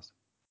 I promise.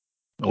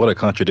 what a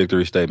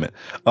contradictory statement.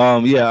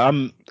 Yeah,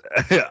 I'm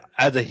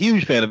as a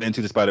huge fan of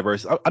Into the Spider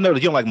Verse. I know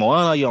that you don't like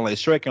Moana, you don't like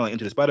Shrek, you don't like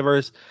Into the Spider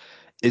Verse.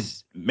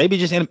 Is maybe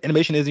just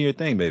animation isn't your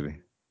thing, baby.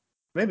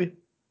 Maybe,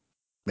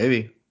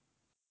 maybe.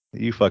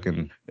 You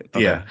fucking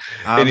okay. Yeah,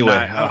 I'm Anyway,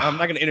 not. I'm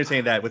not going to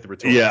entertain that with the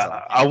retort. yeah,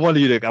 So I wanted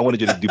you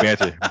to do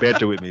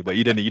banter with me, but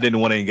you didn't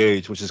want to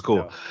engage, which is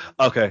cool.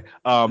 no. Okay.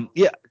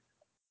 Yeah.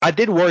 I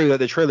did worry that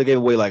the trailer gave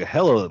away like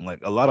hella like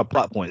a lot of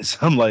plot points.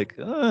 I like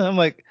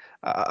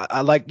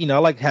I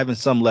like having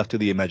some left to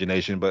the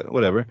imagination, but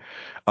whatever.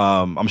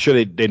 I'm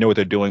sure they know what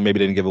they're doing. Maybe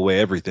they didn't give away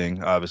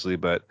everything, obviously,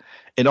 but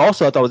and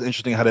also I thought it was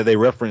interesting how did they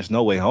reference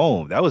No Way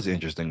Home. That was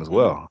interesting as Mm,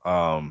 well.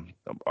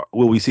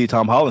 Will we see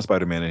Tom Holland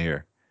Spider Man in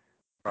here?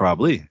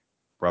 probably.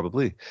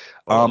 Probably.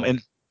 Oh.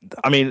 And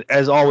I mean,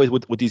 as always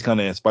with these kind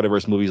of Spider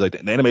Verse movies, like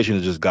the animation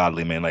is just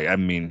godly, man. Like I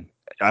mean,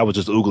 I was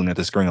just oogling at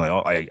the screen, like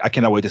oh, I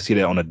cannot wait to see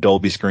that on a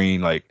Dolby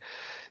screen. Like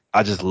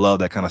I just love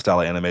that kind of style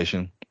of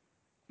animation,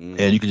 and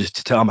Mm. you can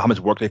just tell them how much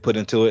work they put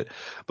into it.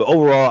 But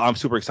overall, I'm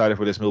super excited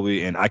for this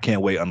movie, and I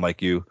can't wait.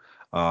 Unlike you,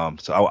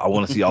 so I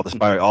want to see all the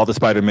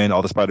Spider Men,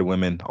 all the Spider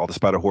Women, all the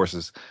Spider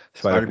Horses,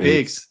 Spider Spider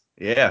Pigs. Pigs.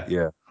 Yeah.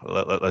 Yeah,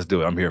 let's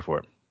do it. I'm here for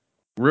it.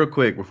 Real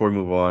quick before we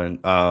move on,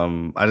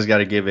 I just got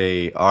to give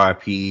a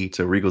RIP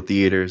to Regal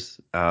Theaters.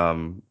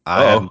 I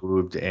Uh have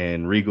moved,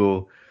 and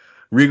Regal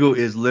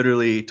is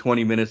literally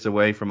 20 minutes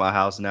away from my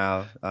house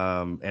now,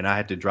 and I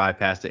had to drive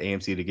past the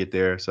AMC to get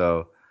there.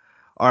 So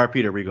RIP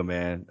to Regal,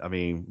 man. I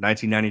mean,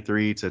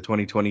 1993 to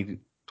 2020,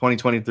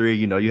 2023.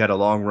 You know, you had a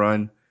long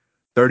run,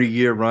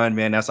 30-year run,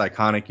 man. That's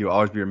iconic. You'll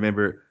always be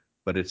remembered,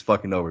 but it's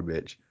fucking over,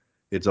 bitch.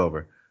 It's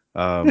over.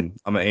 I'm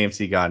an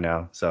AMC guy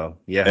now, so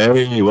yeah.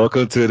 Hey,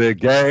 welcome to the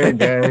gang.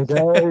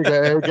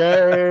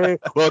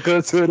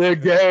 Welcome to the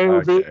game,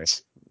 Okay.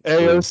 bitch. Boo.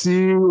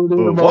 AOC, the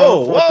Boo.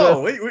 Whoa, motherfucker.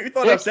 whoa. We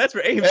throwing A- up sets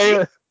for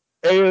AMC?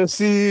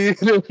 AOC,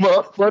 the Please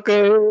stop.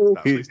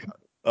 motherfucker. Please stop.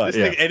 This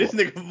Yeah. nigga, hey, this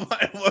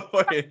nigga,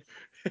 fucking,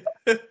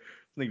 this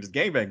nigga just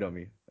gangbanged on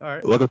me. All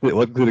right. Welcome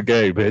to the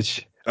game,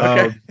 bitch.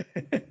 Okay.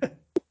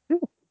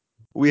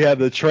 We have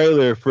the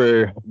trailer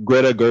for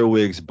Greta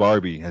Gerwig's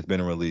Barbie has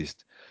been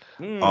released.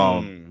 Hmm.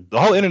 The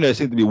whole internet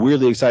seemed to be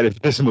weirdly excited for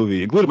this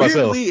movie, including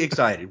myself. Weirdly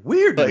excited. Like,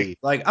 Weirdly.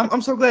 Like,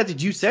 I'm so glad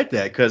that you said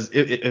that because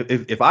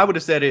if I would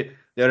have said it,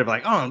 they would have been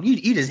like, oh,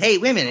 you just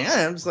hate women. And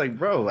I'm just like,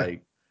 bro,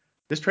 like,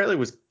 this trailer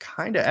was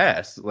kind of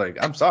ass. Like,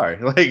 I'm sorry.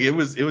 Like, it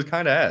was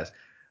kind of ass.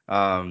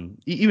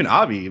 Even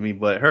Avi, I mean,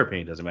 but her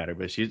opinion doesn't matter.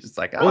 But she's just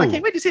like, oh, I can't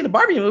oh, wait to see the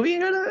Barbie movie.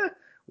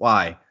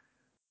 Why?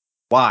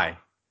 Why?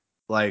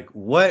 Like,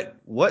 what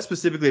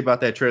specifically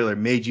about that trailer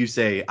made you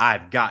say,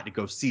 I've got to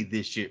go see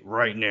this shit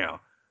right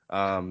now?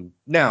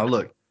 Now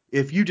look,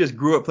 if you just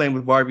grew up playing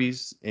with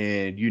Barbies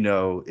and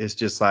it's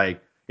just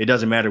like it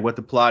doesn't matter what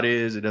the plot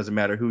is, it doesn't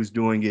matter who's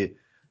doing it.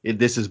 If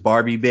this is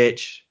Barbie,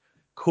 bitch,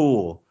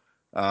 cool.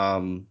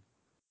 Um,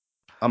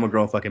 I'm a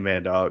grown fucking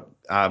man, dog.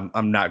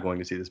 I'm not going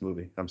to see this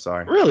movie. I'm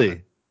sorry.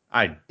 really?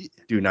 I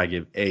do not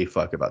give a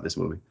fuck about this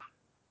movie.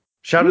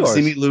 Shout out You to are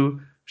Simi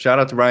Lou. Shout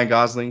out to Ryan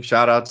Gosling.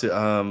 Shout out to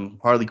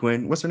Harley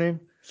Quinn. What's her name?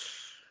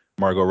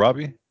 Margot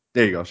Robbie?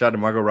 There you go. Shout out to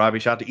Margot Robbie.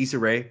 Shout out to Issa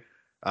Rae.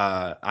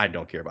 I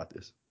don't care about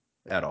this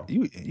at all.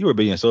 You were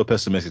being so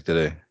pessimistic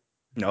today.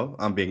 No,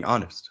 I'm being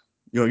honest.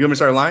 You want me to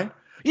start lying?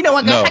 You know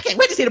what, guys? I No. can't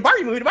wait to see the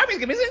Barbie movie. The Barbie's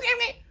gonna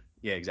be.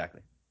 Yeah,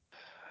 exactly.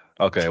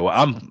 Okay,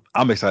 well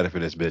I'm excited for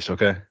this bitch,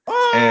 okay?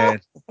 Oh,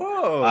 And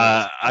whoa.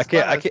 I That's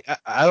can't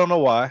biased. I don't know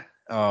why.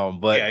 Yeah,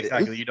 But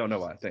exactly. You don't know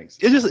why. Thanks.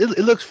 it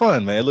looks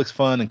fun, man. It looks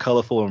fun and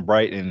colorful and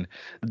bright, and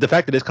the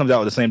fact that this comes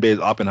out the same day as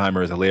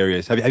Oppenheimer is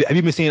hilarious. Have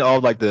you been seeing all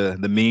like the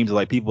memes of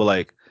like people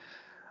like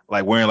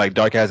wearing like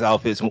dark ass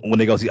outfits when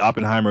they go see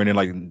Oppenheimer, and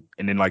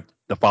then like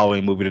the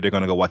following movie that they're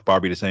gonna go watch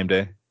Barbie the same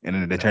day, and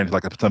then they turn No,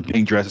 into like some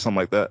pink dress or something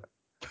like that.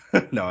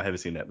 no, I haven't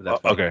seen that, but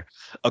that's funny. Okay,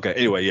 okay.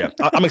 Anyway, yeah,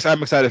 I'm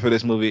excited for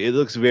this movie. It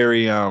looks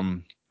very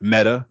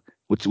meta,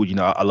 which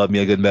I love me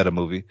a good meta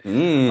movie. Um,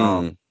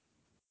 Mm,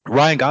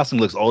 Ryan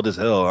Gosling looks old as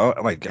hell.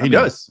 I'm like, I he mean,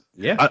 does.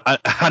 Yeah.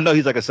 I know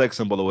he's like a sex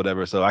symbol or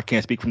whatever, so I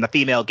can't speak from the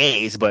female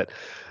gaze, but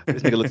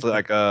this nigga looks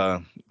like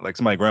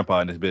somebody grandpa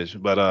in this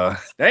bitch. But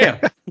Damn.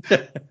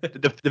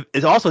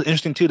 it's also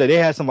interesting too that they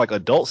had some like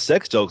adult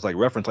sex jokes like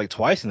referenced like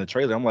twice in the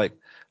trailer. I'm like,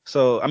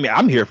 so I mean,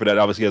 I'm here for that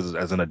obviously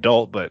as an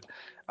adult, but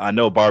I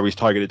know Barbie's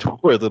targeted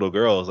towards little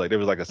girls. Like there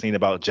was like a scene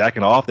about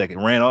jacking off that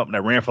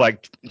ran for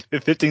like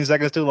 15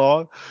 seconds too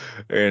long,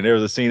 and there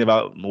was a scene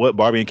about what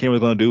Barbie and Ken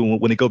was gonna do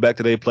when they go back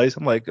to their place.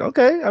 I'm like,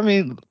 okay, I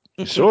mean,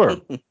 sure.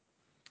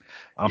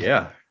 Um,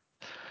 Yeah.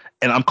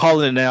 and I'm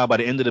calling it now. By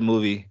the end of the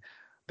movie,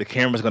 the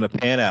camera's gonna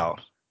pan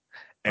out,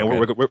 and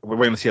Okay. we're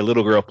going to see a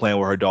little girl playing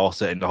with her doll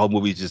set, and the whole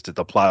movie is just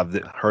the plot of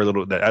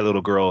that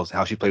little girl's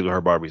how she plays with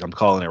her Barbies. I'm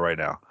calling it right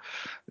now.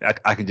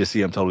 I can just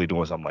see him totally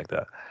doing something like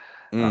that.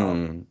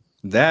 Um,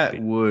 That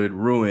would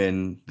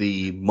ruin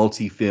the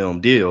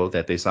multi-film deal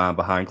that they signed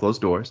behind closed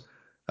doors.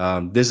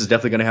 This is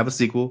definitely going to have a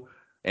sequel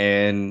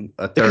and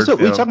a it can third still.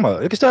 What are you film. talking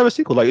about? It can still have a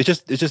sequel. Like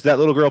it's just that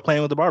little girl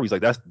playing with the Barbies.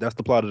 Like that's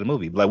the plot of the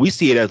movie. Like we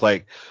see it as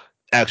like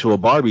actual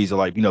Barbies or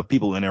like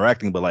people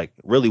interacting, but like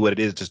really what it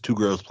is just two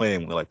girls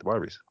playing with like the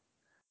Barbies.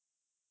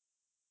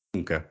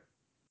 Okay,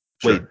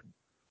 Wait, sure.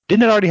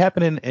 didn't it already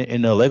happen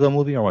in a Lego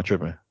movie, or am I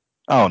tripping?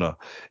 I don't know.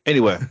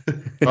 Anyway,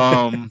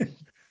 um,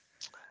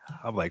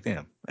 I'm like,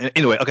 damn.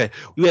 Anyway, okay.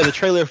 We have the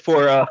trailer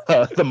for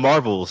the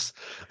Marvels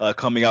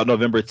coming out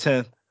November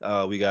 10th.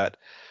 We got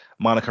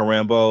Monica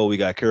Rambeau, we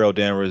got Carol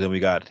Danvers, and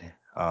we got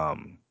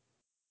um,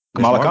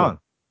 Miss Kamala Marvel.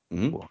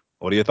 Khan. Hmm.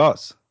 What are your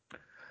thoughts?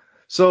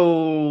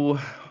 So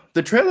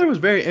the trailer was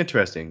very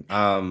interesting.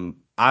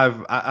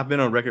 I've been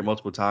on record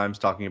multiple times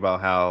talking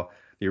about how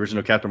the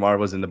original Captain Marvel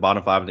was in the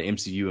bottom five of the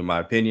MCU in my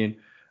opinion.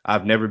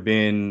 I've never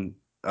been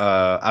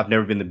I've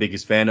never been the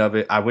biggest fan of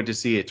it. I went to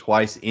see it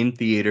twice in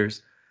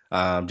theaters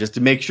just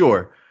to make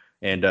sure,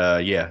 and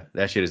yeah,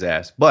 that shit is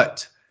ass.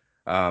 But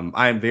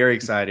I am very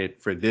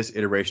excited for this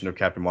iteration of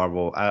Captain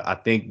Marvel. I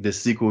think this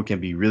sequel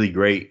can be really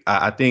great.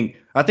 I think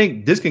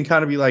this can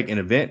kind of be like an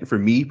event for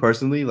me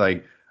personally.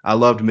 Like I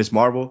loved Miss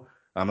Marvel.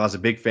 I was a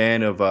big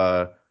fan of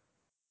Falcon.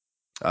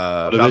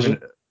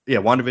 WandaVision? Yeah,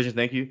 WandaVision.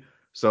 Thank you.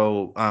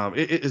 So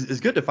it's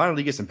good to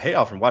finally get some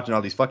payoff from watching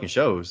all these fucking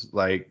shows.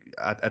 Like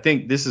I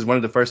think this is one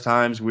of the first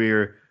times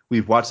where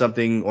we've watched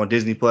something on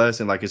Disney Plus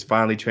and like it's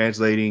finally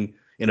translating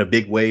in a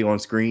big way on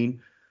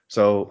screen.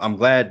 So I'm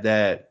glad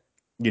that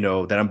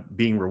that I'm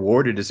being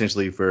rewarded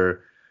essentially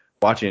for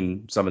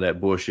watching some of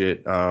that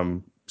bullshit.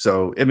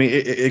 So I mean,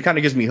 it kind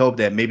of gives me hope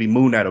that maybe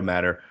Moon Knight will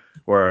matter,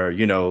 or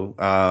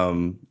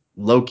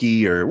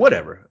Loki or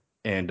whatever.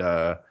 And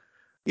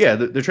yeah,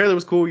 the trailer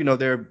was cool.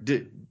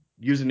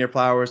 Using their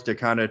powers to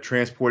kind of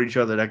transport each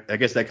other. I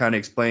guess that kind of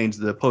explains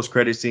the post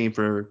credit scene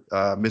for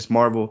Miss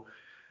Marvel.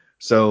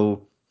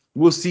 So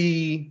we'll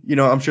see.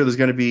 I'm sure there's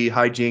going to be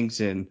hijinks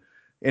and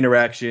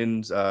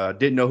interactions.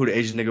 Didn't know who the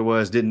Asian nigga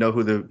was. Didn't know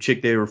who the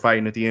chick they were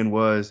fighting at the end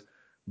was.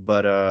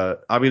 But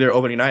I'll be there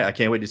opening night. I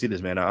can't wait to see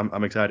this, man.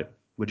 I'm excited.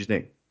 What do you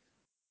think?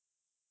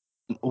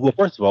 Well,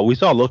 first of all, we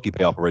saw Loki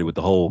pay off already with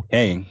the whole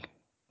Kang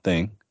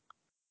thing.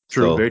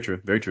 True. So, Very true.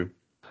 Very true.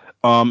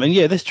 and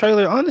yeah, this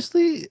trailer,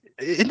 honestly,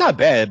 it's not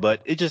bad, but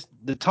it just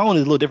the tone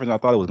is a little different than I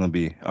thought it was gonna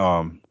be.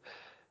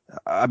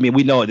 I mean,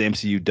 we know what the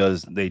MCU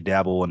does. They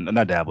dabble and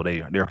not dabble.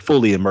 They're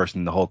fully immersed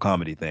in the whole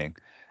comedy thing.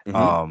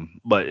 Hmm.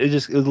 But it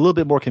was a little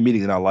bit more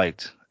comedic than I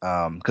liked.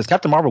 Because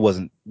Captain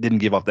Marvel didn't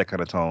give off that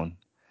kind of tone.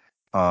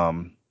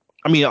 Um,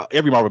 I mean,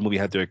 every Marvel movie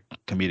had their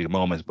comedic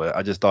moments, but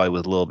I just thought it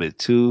was a little bit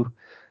too.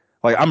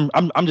 Like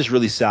I'm just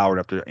really soured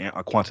after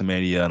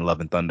Quantumania and Love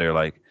and Thunder.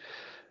 Like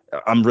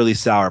I'm really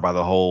soured by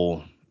the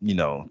whole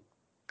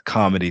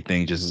comedy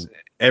thing just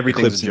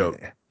Everything's a eclipsing.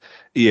 joke.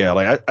 Yeah,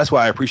 like that's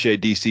why I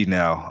appreciate DC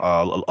now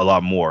a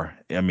lot more.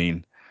 I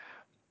mean,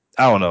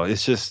 I don't know.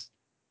 It's just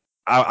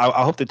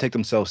I hope they take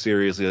themselves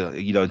seriously,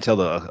 and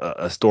tell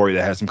a story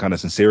that has some kind of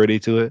sincerity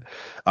to it.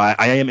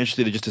 I am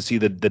interested just to see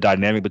the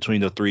dynamic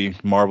between the three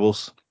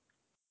Marvels.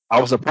 I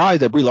was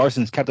surprised that Brie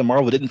Larson's Captain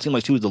Marvel didn't seem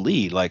like she was the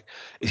lead. Like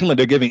it seemed like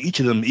they're giving each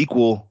of them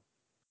equal,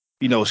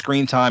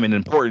 screen time and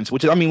importance.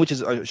 Which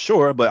is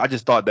sure, but I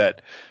just thought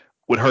that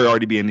with her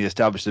already being the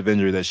established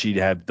Avenger, that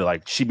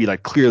she'd be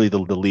like clearly the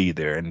lead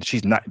there, and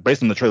she's not.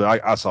 Based on the trailer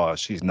I saw,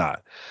 she's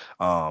not,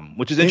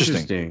 which is interesting.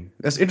 Interesting.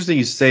 That's interesting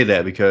you say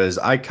that because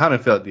I kind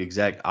of felt the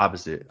exact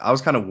opposite. I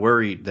was kind of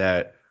worried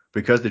that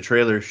because the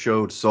trailer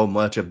showed so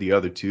much of the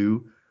other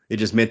two, it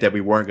just meant that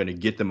we weren't going to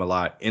get them a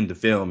lot in the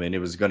film and it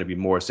was going to be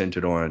more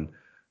centered on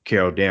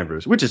Carol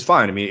Danvers, which is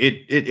fine. I mean,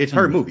 it's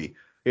her Hmm. movie.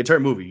 It's her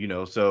movie.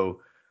 So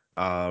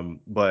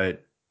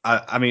but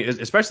I mean,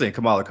 especially in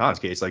Kamala Khan's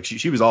case, like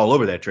she was all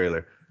over that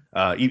trailer.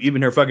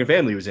 Even her fucking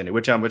family was in it,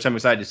 which I'm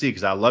excited to see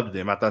because I loved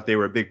them. I thought they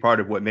were a big part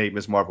of what made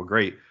Miss Marvel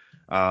great.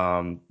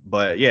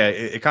 But yeah,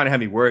 it kind of had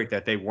me worried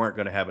that they weren't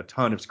going to have a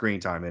ton of screen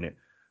time in it.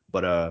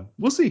 But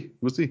we'll see.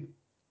 We'll see.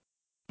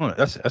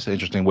 That's an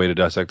interesting way to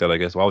dissect that, I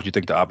guess. Why would you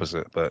think the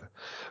opposite? But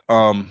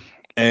um,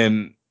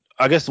 and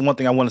I guess the one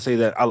thing I want to say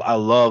that I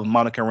love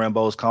Monica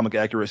Rambeau's comic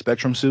accurate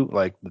Spectrum suit,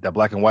 like that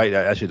black and white.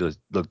 That actually does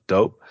look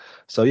dope.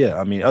 So yeah,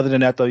 I mean, other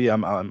than that though, yeah,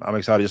 I'm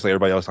excited, just like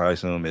everybody else. I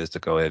assume is to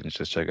go ahead and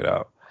just check it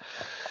out.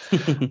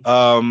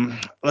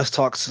 Let's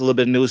talk a little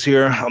bit of news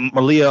here.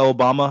 Malia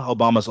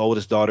Obama's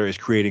oldest daughter, is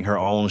creating her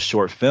own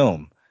short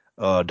film.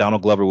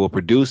 Donald Glover will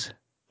produce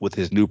with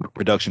his new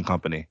production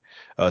company.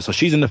 So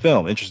she's in the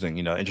film. Interesting,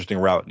 interesting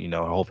route. Her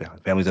whole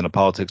family's into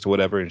politics or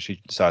whatever, and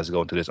she decides to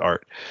go into this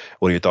art.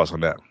 What are your thoughts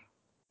on that?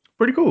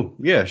 Pretty cool.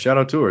 Yeah, shout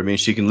out to her. I mean,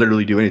 she can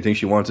literally do anything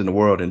she wants in the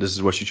world, and this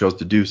is what she chose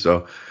to do.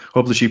 So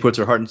hopefully she puts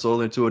her heart and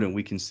soul into it, and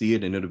we can see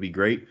it, and it'll be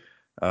great.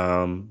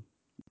 Um,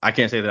 I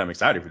can't say that I'm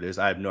excited for this.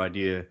 I have no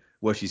idea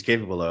what she's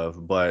capable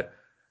of, but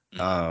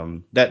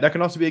that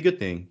can also be a good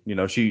thing.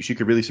 She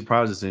could really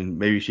surprise us, and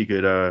maybe she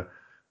could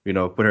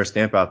put her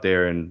stamp out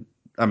there. And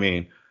I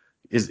mean,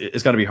 it's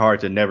going to be hard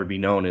to never be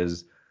known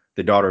as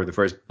the daughter of the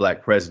first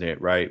black president,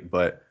 right?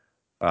 But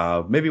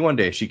maybe one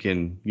day she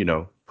can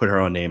put her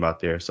own name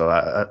out there. So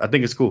I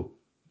think it's cool.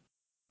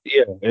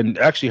 Yeah, and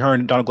actually, her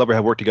and Donald Glover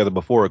have worked together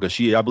before because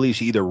I believe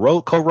she either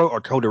co-wrote,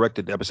 or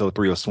co-directed episode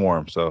 3 of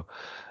Swarm. So,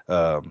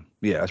 yeah,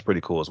 that's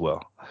pretty cool as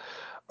well.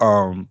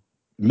 Um,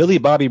 Millie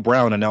Bobby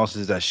Brown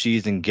announces that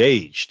she's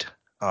engaged.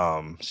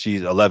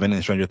 She's 11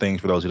 in Stranger Things.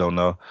 For those who don't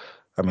know,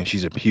 I mean,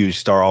 she's a huge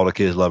star. All the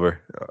kids love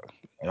her.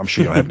 I'm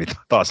sure you don't have any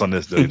thoughts on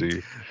this, do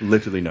you?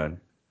 Literally none.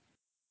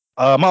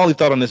 My only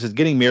thought on this is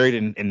getting married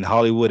in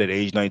Hollywood at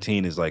age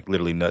 19 is like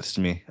literally nuts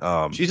to me.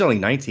 She's only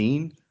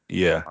 19.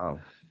 Yeah.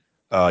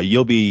 Wow.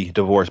 You'll be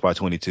divorced by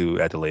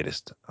 22 at the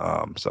latest.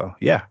 So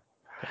yeah.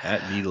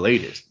 At the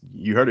latest.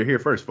 You heard it here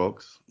first,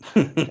 folks.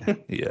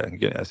 Yeah,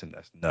 that's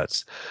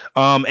nuts.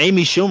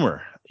 Amy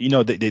Schumer, You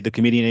know the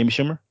comedian Amy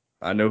Schumer?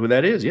 I know who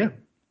that is. Yeah.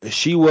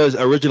 She was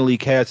originally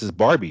cast as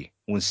Barbie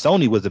when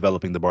Sony was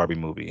developing the Barbie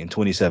movie in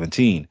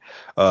 2017,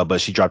 but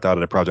she dropped out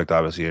of the project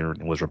obviously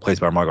and was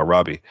replaced by Margot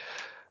Robbie.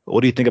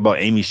 What do you think about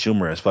Amy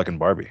Schumer as fucking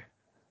Barbie?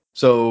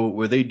 So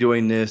were they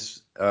doing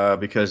this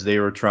because they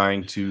were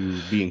trying to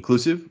be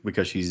inclusive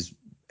because she's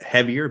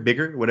heavier,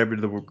 bigger, whatever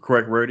the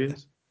correct word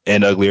is?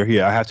 And uglier,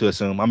 yeah, I have to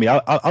assume. I mean,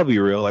 I'll be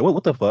real. Like,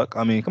 what the fuck?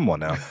 I mean, come on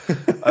now.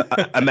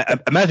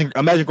 Imagine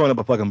growing up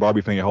a fucking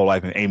Barbie fan your whole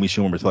life and Amy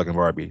Schumer is fucking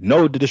Barbie.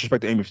 No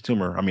disrespect to Amy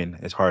Schumer. I mean,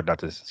 it's hard not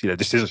to see that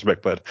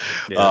disrespect, but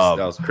Yeah, that um,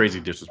 was crazy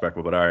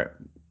disrespectful, but all right.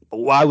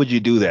 why would you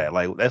do that?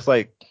 Like, that's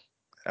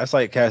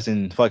like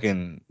casting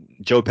fucking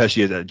Joe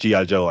Pesci as a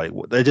GI Joe. Like,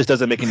 that just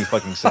doesn't make any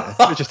fucking sense.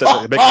 It just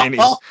doesn't make any.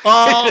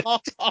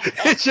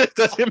 It just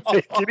doesn't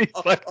make any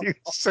fucking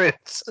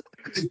sense.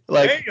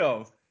 Like,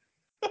 Damn.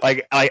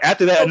 like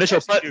after that Joe initial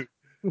Pesci, cut, dude.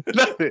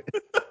 nothing.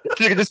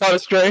 You can just saw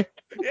it stray.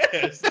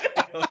 Yes.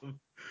 Damn.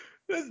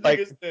 This Like,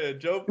 nigga said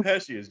Joe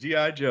Pesci is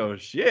G.I. Joe.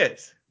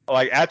 Shit.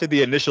 like after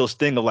the initial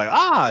sting of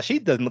like, she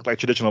doesn't look like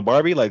traditional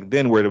Barbie. Like,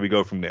 then where do we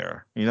go from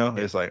there? You know,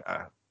 Yeah. it's like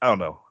I don't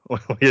know.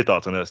 What are your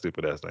thoughts on that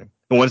stupid ass thing?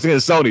 And once again,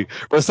 Sony,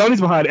 but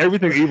Sony's behind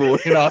everything evil.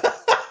 You know,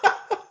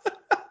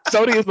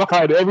 Sony is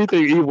behind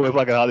everything evil in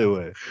fucking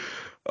Hollywood.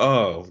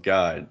 Oh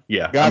God.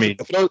 Yeah. I Guys, mean,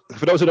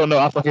 for those who don't know,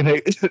 I fucking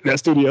hate that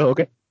studio.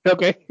 Okay,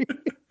 okay.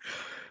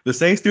 the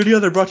same studio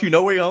that brought you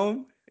No Way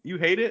Home. You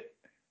hate it?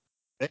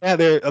 Yeah,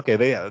 they're okay.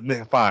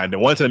 They're fine.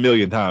 Once in a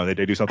million times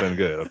they do something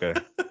good. Okay.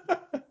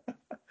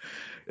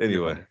 You're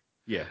Anyway, funny.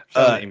 Yeah.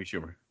 Shout out uh, to Amy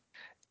Schumer.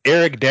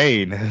 Eric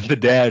Dane, the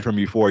dad from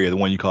Euphoria, the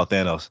one you call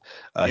Thanos,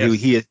 he Yes.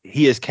 he is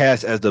he is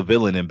cast as the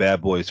villain in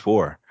Bad Boys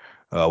 4.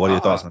 What are your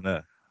thoughts Ah. on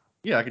that?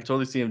 Yeah, I can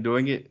totally see him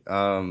doing it.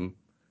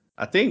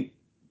 I think.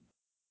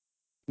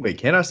 Wait,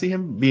 can I see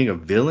him being a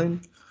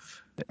villain?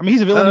 I mean,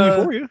 he's a villain in Uh,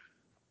 Euphoria,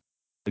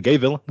 the gay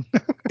villain.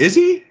 is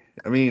he?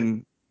 I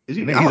mean, is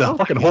he? He's I a don't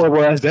fucking think he's.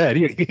 horrible ass dad.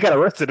 He got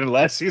arrested in the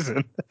last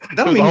season. That It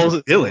don't was mean a he's a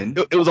whole villain.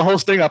 it was a whole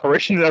sting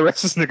operation to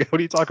arrest this nigga. What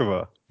are you talking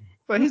about?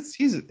 But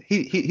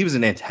he was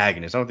an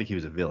antagonist. I don't think he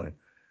was a villain.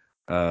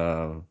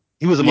 Um,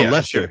 He was a yeah, for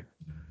molester.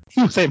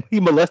 sure. He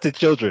molested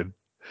children.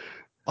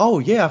 Oh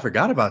yeah, I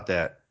forgot about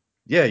that.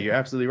 Yeah, you're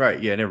absolutely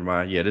right. Yeah, never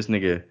mind. Yeah, this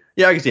nigga.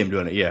 Yeah, I can see him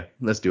doing it. Yeah,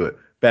 let's do it.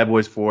 Bad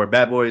Boys 4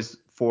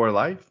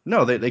 Life?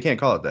 No, they can't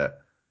call it that. Isn't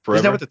that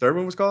what Forever. the third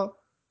one was called?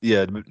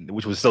 Yeah,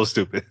 which was so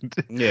stupid.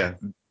 Yeah.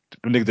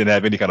 Niggas didn't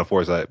have any kind of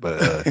foresight, but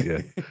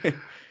yeah, yeah.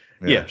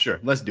 Yeah, sure.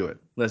 Let's do it.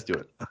 Let's do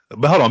it.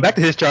 But hold on, back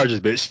to his charges,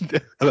 bitch.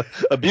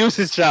 Abuse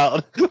his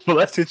child,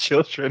 molested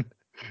children.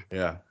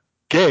 Yeah.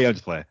 Gay, I'm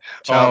just playing.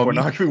 Child Um,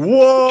 pornography.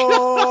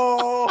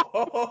 Whoa!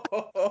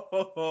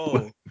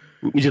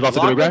 we just lost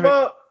the Lock him demographic.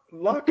 up.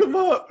 Lock him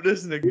up.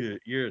 This nigga,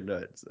 you're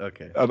nuts.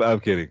 Okay. I'm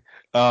kidding.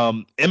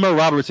 Emma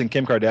Roberts and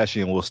Kim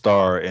Kardashian will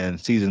star in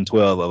season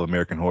 12 of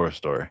American Horror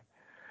Story.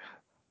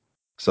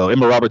 So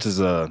Emma Roberts is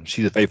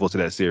she's faithful to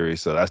that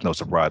series, so that's no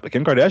surprise. But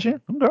Kim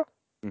Kardashian, okay.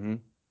 hmm Have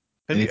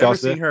Any you ever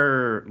thoughts there? seen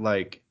her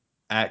like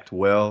act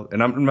well?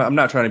 And I'm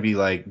not trying to be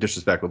like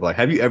disrespectful, but like,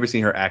 have you ever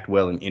seen her act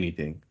well in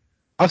anything?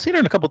 I've seen her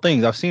in a couple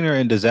things. I've seen her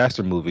in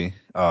Disaster Movie.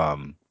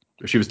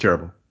 She was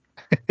terrible.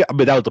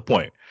 But that was the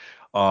point.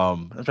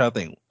 I'm trying to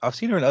think. I've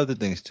seen her in other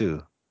things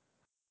too.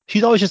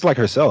 She's always just like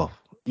herself,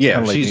 kind Yeah,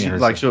 of like being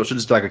like herself. she'll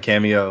just do like a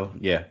cameo.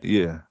 Yeah,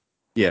 Yeah,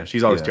 yeah,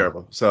 she's always yeah,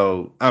 terrible.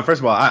 So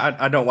first of all,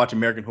 I don't watch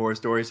American Horror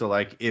Story, so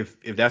like if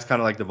that's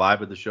kind of like the vibe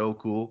of the show,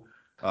 cool.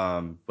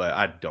 But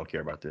I don't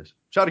care about this.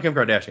 Shout out to Kim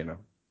Kardashian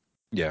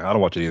yeah. I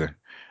don't watch it either.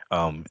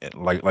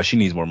 Like she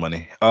needs more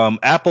money.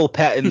 Apple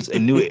patents a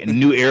new though. a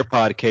new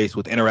AirPod case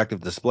with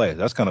interactive display.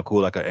 That's kind of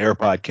cool, like an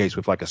AirPod case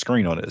with like a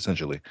screen on it,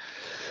 essentially.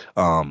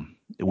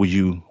 Would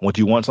you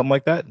want something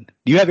like that?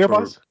 Do you have For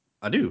AirPods?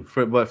 I do.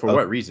 But for Uh,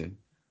 what reason?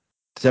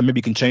 so that maybe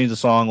you can change the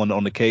song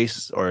on the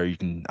case, or you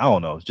can, I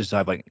don't know, just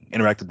have like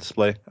interactive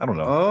display. I don't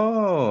know.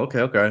 Oh, okay,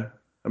 okay.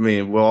 I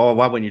mean, well,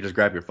 why wouldn't you just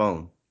grab your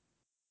phone?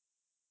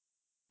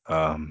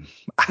 Um,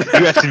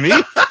 you asking me?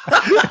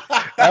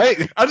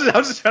 I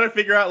I'm just trying to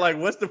figure out like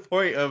what's the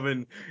point of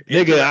an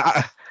nigga,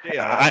 interactive.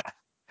 Yeah.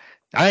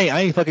 I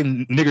ain't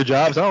fucking nigger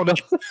jobs. I don't know.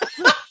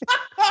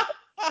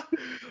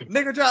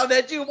 Nigga, drop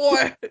that you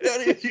boy.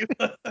 That is you.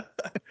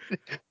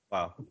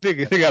 Wow.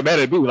 Nigga got mad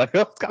at me like,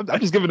 oh, I'm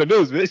just giving the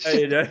news, bitch.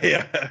 Hey,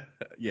 yeah,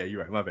 yeah,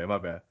 you're right. My bad. My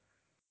bad.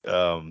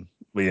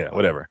 But yeah,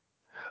 whatever.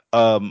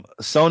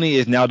 Sony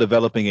is now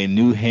developing a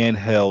new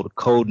handheld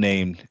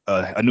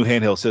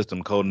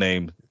system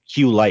codenamed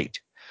Q Lite.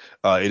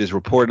 It is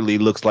reportedly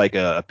looks like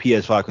a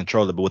PS5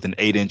 controller, but with an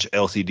 8-inch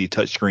LCD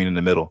touchscreen in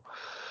the middle.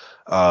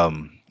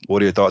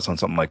 What are your thoughts on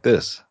something like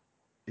this?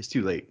 It's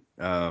too late.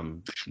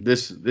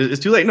 This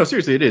it's too late. No,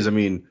 seriously, it is. I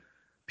mean,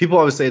 people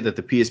always say that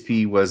the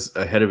PSP was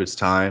ahead of its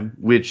time,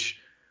 which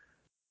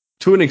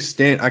to an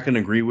extent I can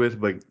agree with,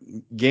 but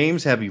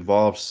games have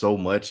evolved so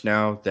much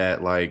now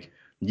that like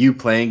you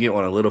playing it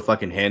on a little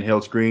fucking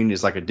handheld screen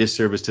is like a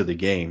disservice to the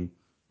game.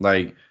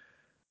 Like,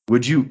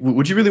 would you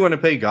really want to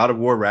play God of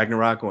War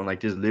Ragnarok on like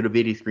this little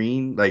bitty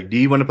screen? Like, do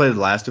you want to play The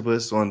Last of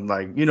Us on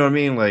like you know what I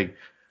mean? Like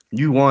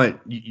you want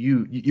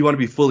to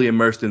be fully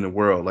immersed in the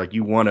world. Like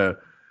you want a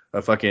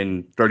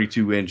fucking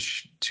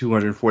 32-inch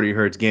 240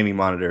 hertz gaming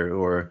monitor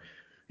or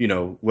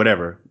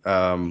whatever.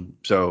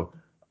 So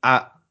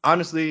I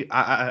honestly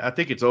I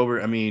think it's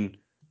over. I mean,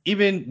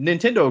 even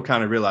Nintendo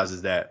kind of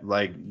realizes that.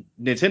 Like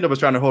Nintendo was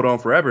trying to hold on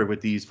forever with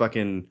these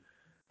fucking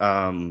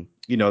the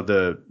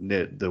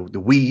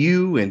Wii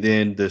U and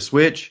then the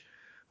Switch,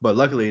 but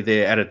luckily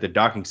they added the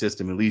docking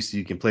system. At least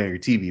you can play on your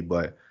TV.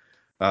 But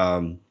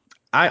um,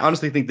 I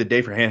honestly think the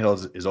day for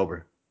handhelds is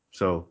over.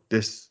 So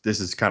this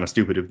is kind of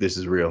stupid if this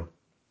is real.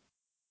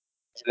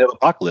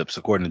 Apocalypse,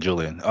 according to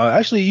Julian.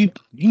 Actually, you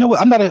know what?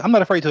 I'm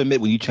not afraid to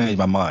admit when you changed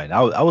my mind.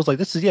 I was like,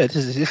 this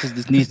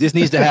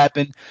needs to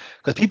happen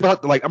because people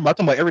have to, like I'm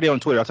talking about every day on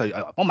Twitter. I'll tell you,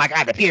 oh my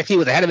god, the PSP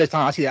was ahead of its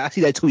time. I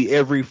see that tweet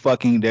every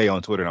fucking day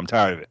on Twitter, and I'm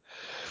tired of it.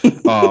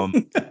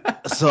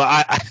 So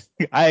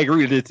I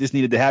agree that this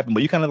needed to happen,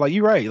 but you kind of like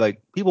you're right. Like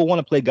people want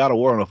to play God of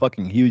War on a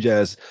fucking huge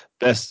ass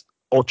best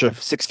ultra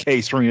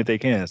 6K screen that they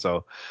can.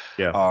 So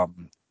Yeah.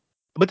 um,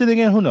 but then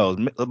again, who knows?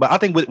 But I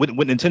think with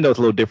Nintendo, it's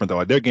a little different though.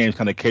 Like, their games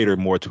kind of cater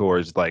more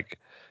towards like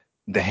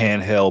the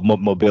handheld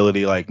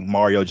mobility, like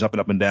Mario jumping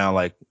up and down,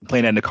 like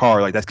playing that in the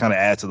car. Like that's kind of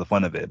adds to the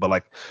fun of it. But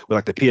like with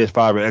like the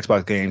PS5 or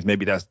Xbox games,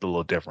 maybe that's a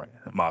little different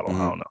model. I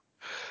Mm-hmm. don't know.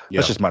 That's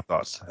Yeah. just my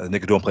thoughts. A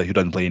nigga who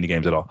doesn't play any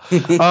games at all.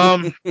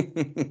 Um,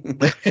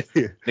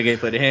 The game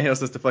played the handheld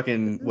since the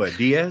fucking what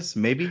DS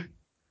maybe.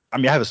 I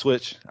mean, I have a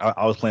Switch.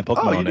 I was playing Oh,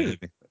 Pokemon you that do.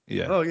 evening.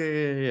 Yeah. Oh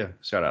yeah.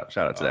 Shout out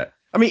to Uh, that.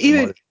 I mean,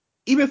 Mario.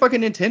 even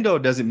fucking Nintendo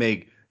doesn't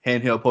make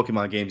handheld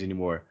Pokemon games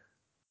anymore.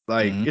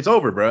 Like Mhm. it's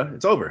over, bro.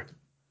 It's over.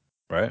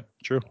 Right.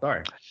 True.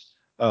 Sorry.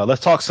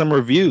 Let's talk some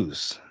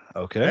reviews.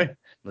 Okay. Hey,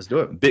 let's do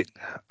it. Big.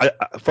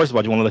 First of all,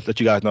 I just want to let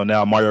you guys know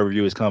now. Mario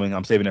review is coming.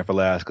 I'm saving it for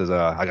last because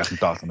I got some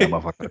thoughts on that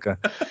motherfucker. Okay.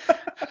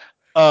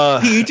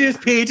 Peaches,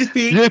 peaches,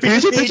 peaches, Yeah,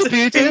 peaches, peaches,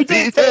 peaches, peaches,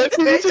 peaches, peaches, peaches,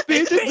 peaches, peaches, peaches, peaches,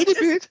 peaches, peaches, peaches.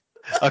 peaches.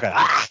 Okay.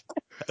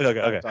 Okay.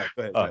 Okay. Sorry.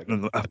 Go ahead. Uh,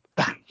 Go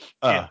ahead.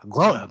 Yeah.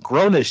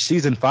 Grownish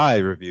season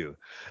 5 review.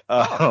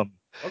 Oh. Um,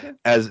 Okay.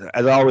 as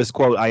I always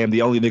quote, I am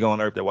the only nigga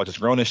on earth that watches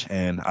Grownish,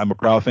 and I'm a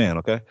proud fan.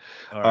 Okay.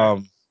 All right.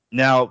 Um,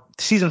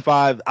 Season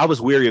 5, I was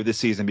weary of this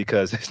season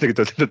because this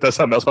nigga that's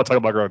something else. I'll talk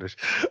about Grownish.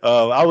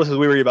 I was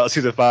weary about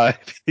season 5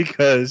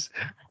 because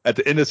at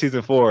the end of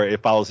season 4,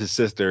 it follows his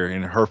sister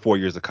in her 4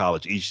 years of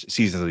college. Each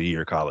season of the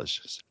year of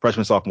college,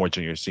 freshman, sophomore,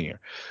 junior, senior.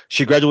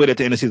 She graduated at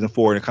the end of season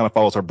 4, and it kind of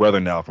follows her brother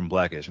now from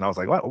Blackish. And I was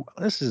like, why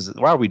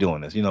are we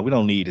doing this? We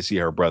don't need to see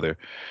her brother.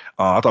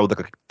 I thought it was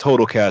like a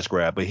total cash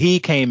grab, but he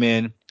came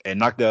in and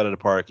knocked it out of the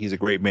park. He's a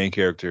great main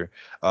character.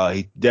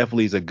 He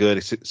definitely is a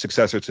good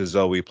successor to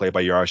Zoe, played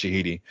by Yara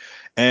Shahidi.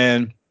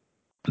 And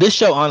this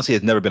show honestly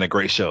has never been a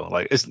great show.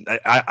 Like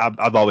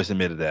I've always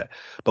admitted that.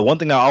 But one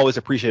thing I always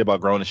appreciate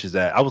about Grownish is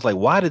that I was like,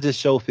 why did this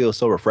show feel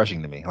so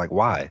refreshing to me? Like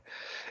why?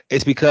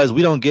 It's because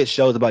we don't get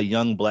shows about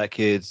young black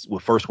kids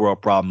with first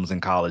world problems in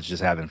college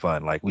just having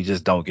fun. Like we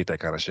just don't get that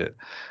kind of shit.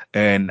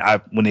 And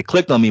when it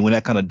clicked on me, when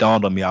that kind of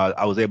dawned on me,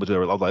 I was able to.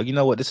 I was like, you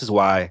know what? This is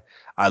why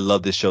I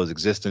love this show's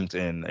existence,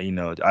 and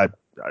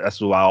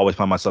that's why I always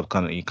find myself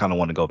kind of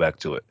want to go back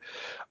to it.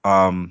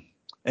 Um,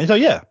 and so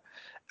yeah,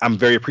 I'm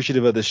very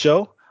appreciative of the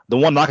show. The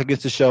one knock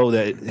against the show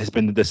that has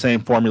been the same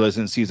formula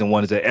since season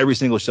 1 is that every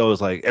single episode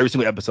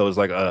is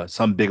like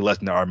some big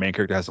lesson that our main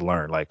character has to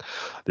learn. Like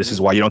this is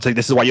why you don't take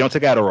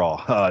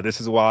Adderall. This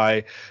is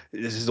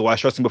why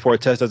stressing before a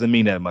test doesn't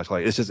mean that much.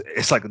 Like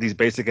it's like these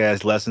basic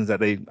ass lessons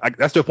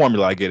that's their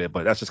formula. I get it,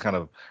 but that's just kind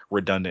of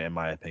redundant in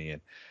my opinion.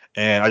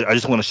 And I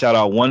just want to shout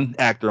out one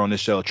actor on this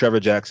show, Trevor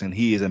Jackson.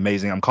 He is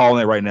amazing. I'm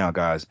calling it right now,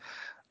 guys.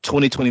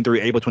 2023,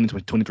 April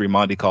 2023,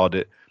 Monty called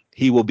it.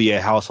 He will be a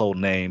household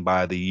name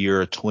by the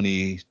year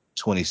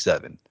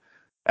 2027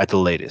 at the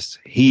latest.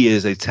 He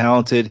is a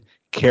talented,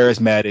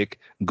 charismatic,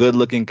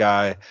 good-looking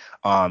guy.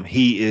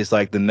 He is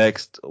like the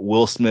next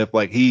Will Smith.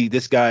 Like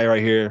this guy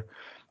right here.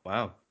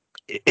 Wow.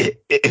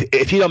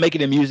 If he don't make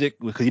it in music,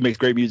 because he makes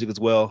great music as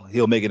well,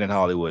 he'll make it in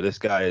Hollywood. This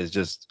guy is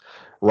just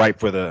ripe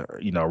for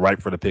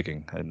the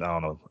picking. And I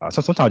don't know.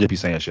 Sometimes I just be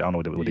saying shit. I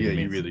don't know what Yeah, he you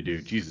means. really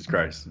do. Jesus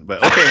Christ.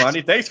 But okay,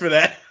 Monty, thanks for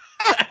that.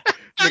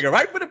 Nigga,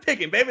 right for the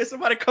picking, baby.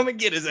 Somebody come and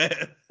get his ass.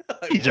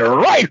 Like, You're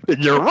right.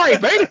 You're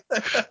right, baby.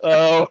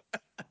 Uh,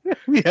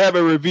 we have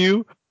a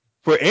review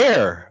for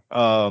Air,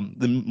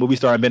 the movie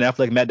starring Ben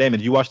Affleck and Matt Damon.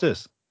 Did you watch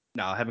this?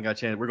 No, I haven't got a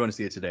chance. We're going to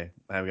see it today.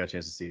 I haven't got a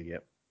chance to see it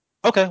yet.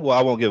 Okay, well,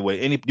 I won't give away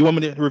any. Do you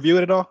want me to review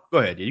it at all? Go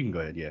ahead. Yeah, you can go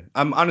ahead. Yeah.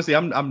 I'm honestly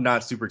I'm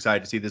not super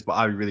excited to see this, but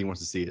I really wants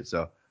to see it.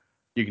 So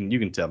you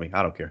can tell me.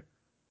 I don't care.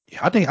 Yeah,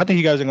 I think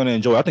you guys are going to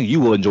enjoy it. I think you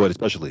will enjoy it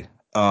especially.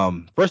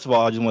 First of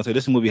all, I just want to say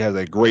this movie has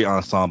a great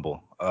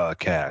ensemble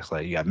cast.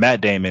 Like you got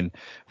Matt Damon,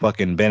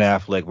 fucking Ben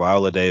Affleck,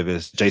 Viola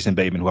Davis, Jason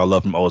Bateman, who I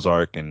love from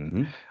Ozark, and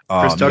Mm-hmm.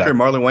 Chris you Tucker, got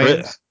Marlon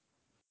Chris. Wayans.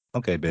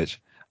 Okay, bitch.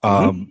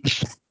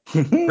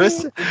 Mm-hmm.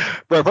 Chris,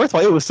 bro. First of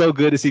all, it was so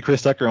good to see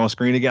Chris Tucker on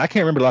screen again. I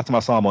can't remember the last time I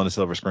saw him on the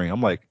silver screen.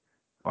 I'm like,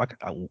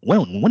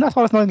 When I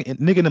saw this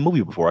nigga in the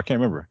movie before, I can't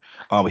remember.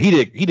 He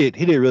did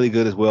really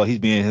good as well. He's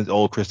being his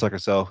old Chris Tucker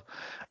self.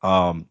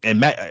 And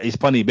Matt, it's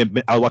funny.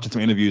 I was watching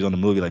some interviews on the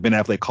movie. Like Ben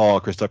Affleck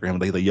called Chris Tucker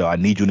and he's like, "Yo, I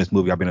need you in this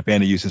movie. I've been a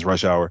fan of you since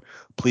Rush Hour.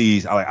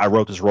 Please, I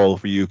wrote this role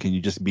for you. Can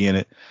you just be in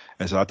it?"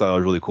 And so I thought it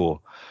was really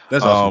cool.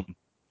 That's awesome.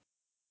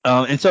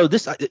 Um, and so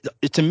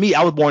to me,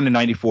 I was born in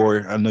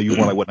 '94. I know you were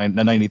born like what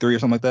 '93 or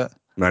something like that.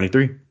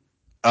 93.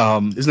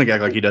 Um, This nigga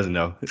act like he doesn't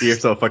know. You're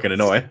so fucking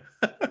annoying.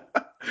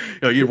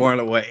 Yo, you're born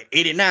at what?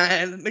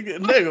 89?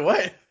 Nigga,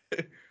 what?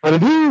 but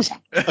it is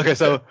okay.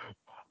 So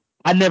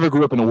I never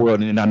grew up in a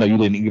world, and I know you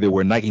didn't either,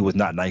 where Nike was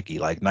not Nike.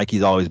 Like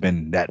Nike's always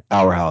been that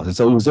powerhouse, and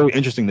so it was very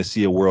interesting to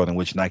see a world in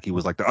which Nike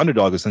was like the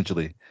underdog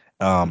essentially.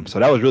 So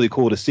that was really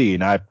cool to see,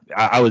 and I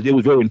was it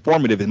was very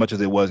informative as much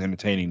as it was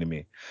entertaining to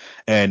me,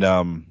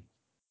 and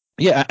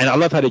yeah, and I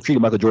love how they treated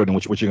Michael Jordan,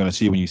 which you're gonna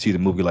see when you see the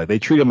movie. Like they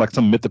treat him like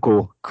some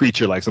mythical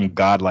creature, like some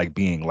godlike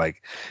being,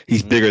 like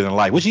he's Mm-hmm. bigger than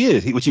life, which he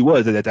is, which he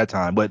was at that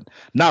time, but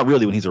not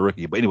really when he's a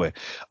rookie. But anyway,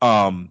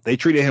 they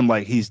treated him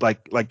like he's like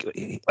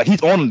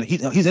he's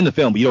in the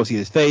film, but you don't see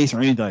his face or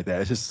anything like that.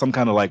 It's just some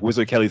kind of like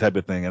Wizard Kelly type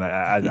of thing, and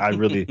I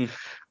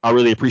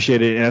really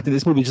appreciate it. And I think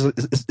this movie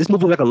this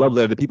movie is like a love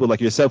letter to people like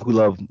yourself who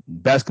love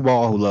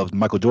basketball, who love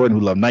Michael Jordan,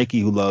 who love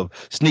Nike, who love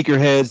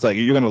sneakerheads. Like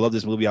you're gonna love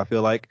this movie, I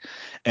feel like,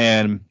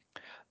 and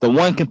the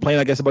one complaint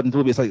I guess about the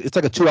movie is like it's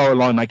like a 2 hour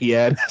long Nike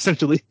ad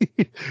essentially.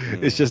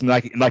 It's Mm. just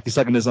Nike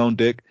sucking his own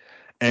dick,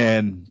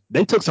 and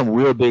they took some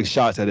real big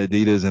shots at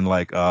Adidas and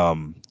like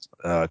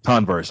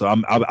Converse. So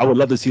I would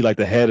love to see like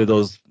the head of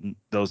those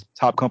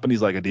top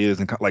companies like Adidas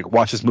and like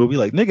watch this movie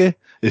like nigga,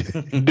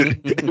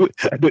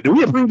 do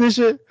we approve this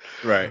shit?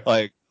 Right.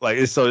 Like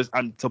so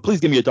please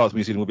give me your thoughts when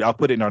you see the movie. I'll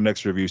put it in our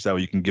next review so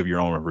you can give your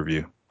own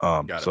review.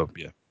 Got it. So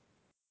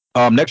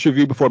yeah. Next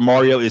review before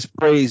Mario is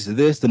Praise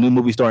This, the new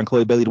movie starring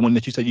Chloe Bailey, the one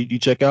that you said you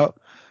check out.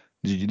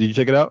 Did you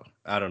check it out?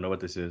 I don't know what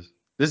this is.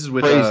 This is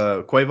with Praise,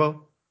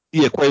 Quavo?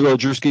 yeah, Quavo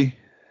Drewski.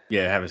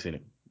 Yeah, I haven't seen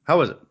it. How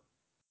was it?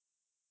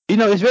 You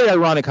know, it's very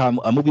ironic how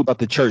a movie about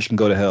the church can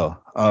go to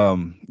hell.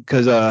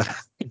 Because this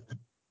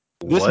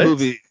What?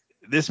 movie,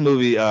 this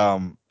movie,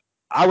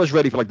 I was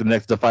ready for like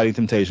the Fighting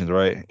Temptations,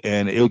 right?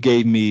 And it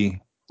gave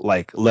me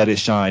like Let It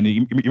Shine.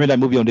 You remember that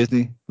movie on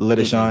Disney, Let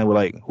It Mm-mm. Shine,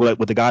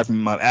 with the guy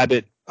from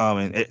Abbott,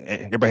 and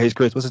everybody hates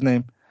Chris. What's his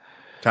name?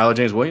 Tyler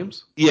James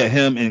Williams? Yeah,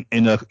 him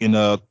and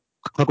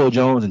Coco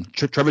Jones and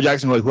Trevor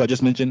Jackson, who I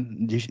just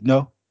mentioned.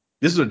 No,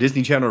 This is a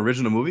Disney Channel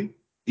original movie?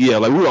 yeah,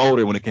 like we were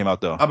older when it came out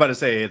though. I'm about to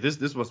say this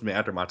must have been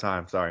after my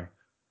time. Sorry.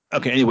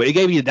 Okay, anyway, it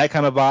gave you that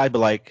kind of vibe, but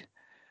like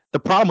the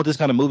problem with this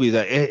kind of movie is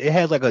that it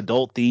has like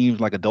adult themes,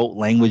 like adult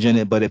language in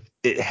it, but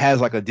it has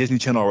like a Disney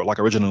Channel or like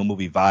original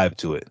movie vibe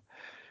to it.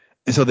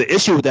 And so the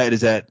issue with that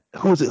is that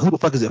who the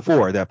fuck is it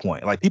for at that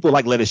point? Like people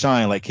like Let It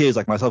Shine, like kids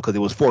like myself, because it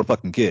was for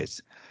fucking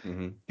kids.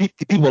 Mm-hmm.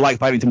 People like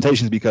Fighting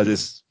Temptations because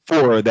it's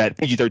for that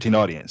PG-13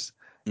 audience.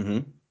 Mm-hmm.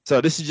 So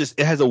this is just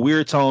it has a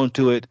weird tone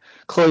to it.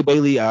 Chloe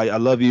Bailey, I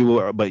love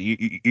you, but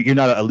you're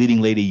not a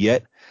leading lady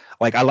yet.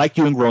 Like I like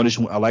you in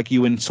Grownish, I like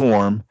you in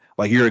Swarm.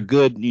 Like you're a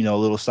good,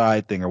 little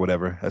side thing or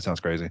whatever. That sounds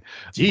crazy,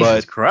 Jesus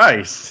but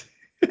Christ.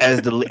 as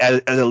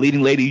a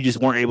leading lady, you just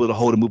weren't able to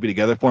hold a movie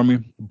together for me.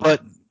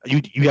 But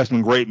you have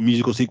some great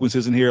musical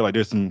sequences in here. Like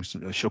there's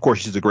of course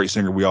she's a great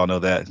singer. We all know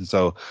that, and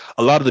so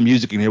a lot of the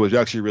music in here was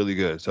actually really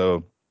good.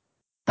 So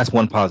that's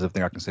one positive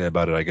thing I can say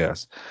about it, I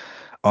guess.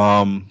 Let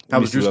How me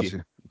was see what else.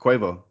 Drewski?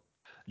 Quavo.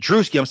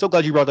 Drewski, I'm so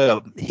glad you brought that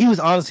up. He was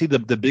honestly the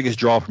biggest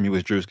draw for me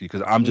was Drewski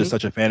because I'm just Mm-hmm.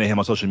 such a fan of him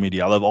on social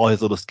media. I love all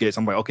his little skits.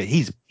 I'm like, okay,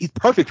 he's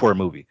perfect for a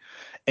movie,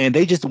 and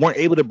they just weren't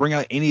able to bring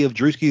out any of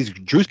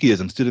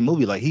Drewskiisms to the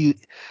movie. Like a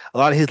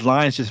lot of his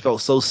lines just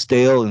felt so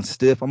stale and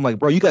stiff. I'm like,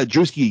 bro, you got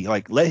Drewski.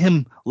 Like let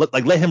him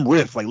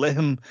riff. Like let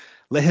him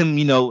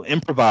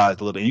improvise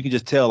a little bit. And you can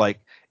just tell like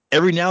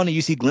every now and then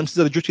you see glimpses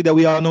of the Drewski that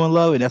we all know and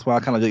love, and that's why I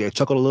kind of like,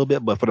 chuckled a little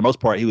bit. But for the most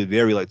part, he was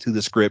very like to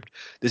the script.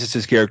 This is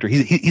his character.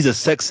 He's a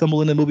sex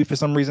symbol in the movie for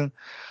some reason.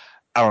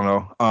 I don't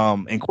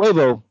know. And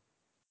Quavo,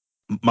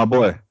 my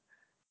boy,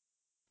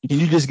 can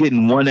you just get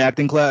in one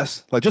acting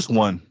class? Like just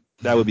one.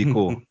 That would be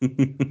cool.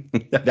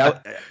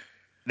 That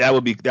that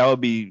would be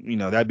that'd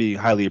be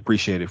highly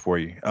appreciated for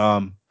you.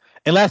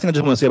 And last thing I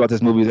just want to say about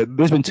this movie is that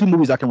there's been two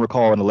movies I can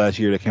recall in the last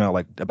year that came out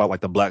like about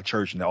like the black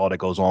church and all that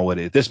goes on with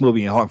it. This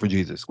movie and Honk for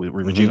Jesus with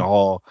Regina Mm-hmm.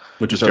 Hall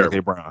Which and was Sterling K.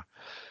 terrible. Brown.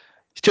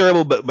 It's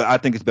terrible, but I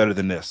think it's better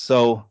than this.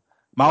 So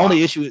my only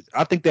Wow. issue is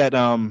I think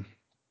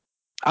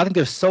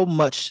there's so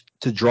much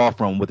to draw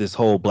from with this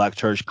whole black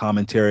church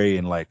commentary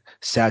and like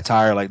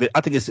satire. Like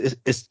I think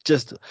it's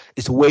just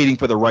it's waiting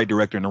for the right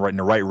director and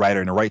the right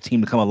writer and the right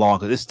team to come along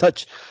because it's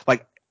touch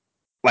like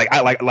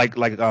I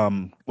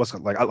what's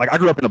like I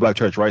grew up in a black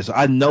church, right? So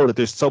I know that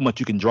there's so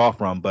much you can draw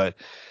from, but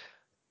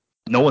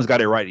no one's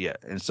got it right yet.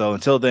 And so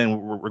until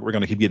then, we're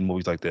gonna keep getting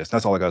movies like this.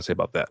 That's all I gotta say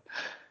about that.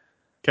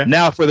 Okay.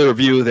 Now for the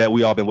review that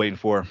we all been waiting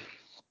for: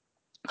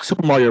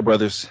 Super Mario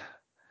Brothers,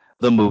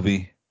 the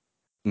movie.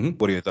 Mm-hmm.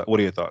 What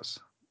are your thoughts?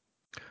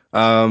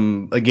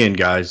 Again,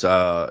 guys,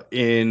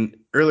 in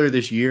earlier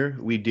this year,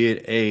 we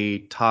did a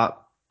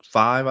top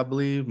five, I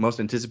believe,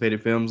 most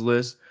anticipated films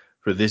list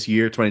for this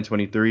year,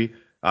 2023.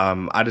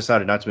 I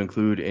decided not to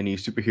include any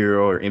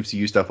superhero or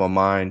MCU stuff on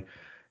mine,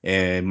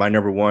 and my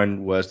number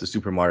one was the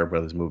Super Mario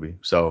Brothers movie.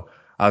 So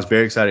I was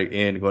very excited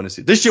and going to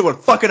see this shit was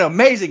fucking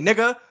amazing,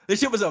 nigga. This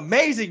shit was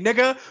amazing,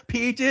 nigga.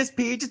 Peaches,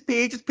 peaches,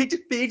 peaches,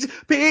 peaches, peaches,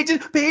 peaches,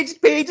 peaches,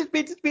 peaches,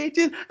 peaches,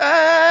 peaches.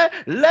 I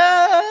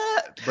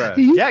love,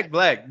 bruh. Jack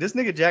Black, this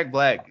nigga Jack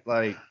Black,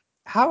 like,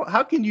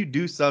 how can you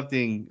do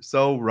something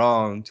so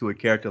wrong to a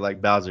character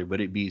like Bowser, but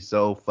it be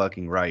so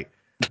fucking right?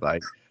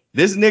 Like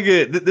this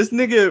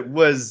nigga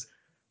was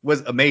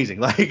amazing.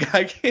 Like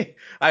I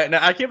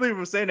can't believe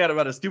I'm saying that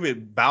about a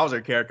stupid Bowser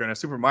character in a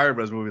Super Mario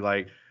Bros. Movie.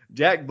 Like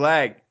Jack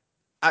Black,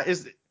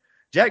 it's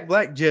Jack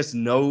Black just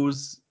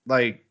knows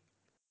like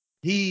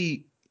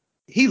he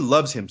he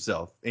loves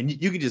himself, and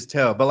you can just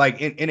tell. But like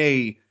in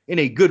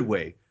a good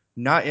way,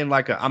 not in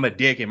like a I'm a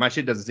dick and my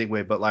shit doesn't sing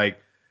way, but like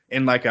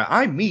in like a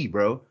I'm me,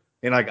 bro,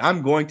 and like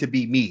I'm going to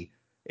be me.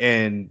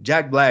 And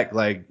Jack Black,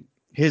 like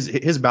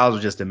his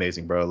Bowser's just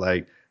amazing, bro.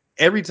 Like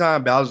every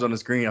time Bowser's on the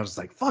screen, I was just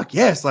like, fuck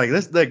yes, like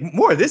this, like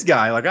more of this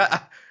guy. Like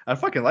I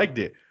fucking liked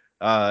it.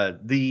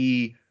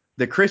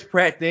 The Chris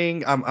Pratt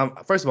thing. I'm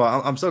first of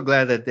all, I'm so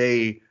glad that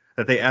they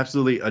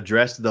absolutely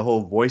addressed the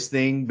whole voice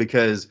thing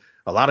because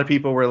a lot of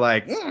people were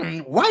like,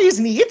 why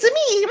isn't he? It's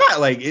me.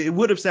 Like it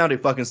would have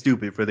sounded fucking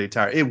stupid for the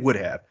entire. It would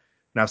have.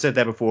 And I've said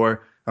that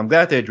before. I'm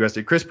glad they addressed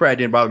it. Chris Pratt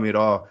didn't bother me at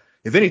all.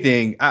 If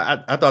anything,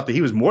 I thought that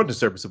he was more than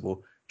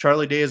serviceable.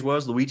 Charlie Day as well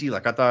as Luigi.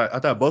 Like I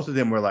thought both of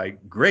them were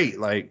like great.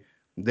 Like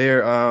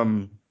their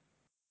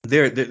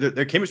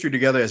their chemistry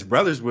together as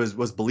brothers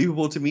was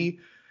believable to me.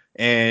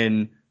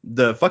 And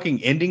the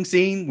fucking ending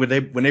scene when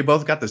they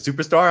both got the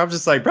superstar, I was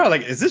just like, bro,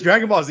 like is this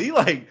Dragon Ball Z?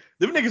 Like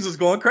them niggas was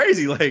going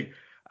crazy. Like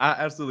I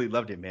absolutely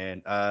loved it,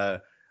 man.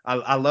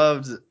 I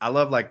loved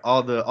like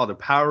all the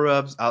power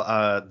ups.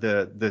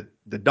 The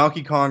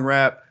Donkey Kong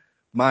rap.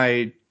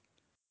 My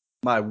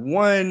my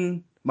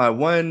one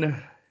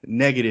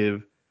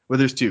negative. Well,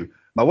 there's two.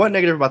 My one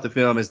negative about the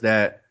film is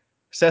that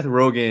Seth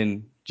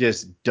Rogen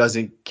just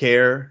doesn't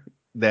care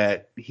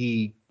that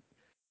he.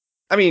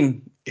 I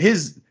mean,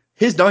 his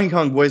Donkey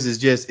Kong voice is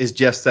just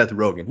Seth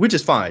Rogen, which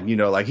is fine. You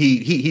know, like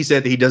he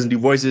said that he doesn't do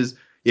voices.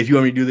 If you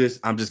want me to do this,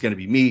 I'm just gonna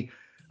be me.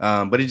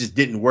 But it just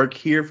didn't work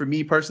here for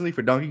me personally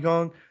for Donkey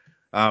Kong.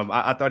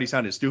 I thought he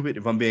sounded stupid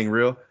if I'm being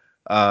real.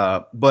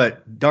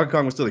 But Donkey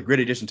Kong was still a great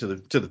addition to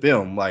the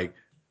film. Like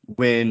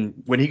when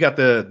he got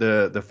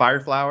the fire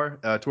flower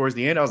towards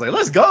the end, I was like,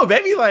 let's go,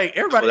 baby! Like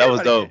Oh, that was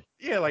everybody dope.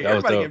 get yeah, like That was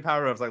everybody dope. getting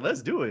power ups. Like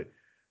let's do it.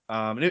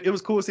 And it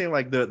was cool seeing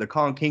like the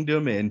Kong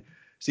Kingdom and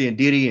seeing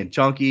Diddy and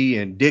Chunky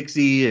and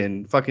Dixie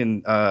and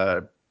fucking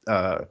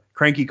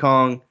Cranky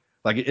Kong.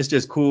 Like it's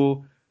just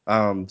cool.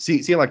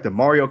 Seeing like the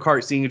Mario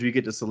Kart scenes where you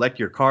get to select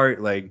your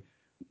cart. Like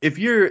if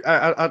you're,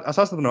 I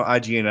saw something on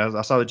IGN.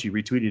 I saw that you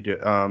retweeted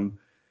it.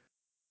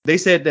 They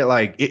said that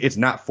like it's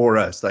not for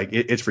us. Like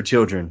it's for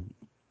children.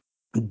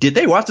 Did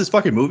they watch this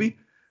fucking movie?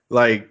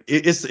 Like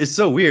it's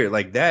so weird.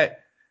 Like that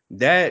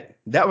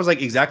was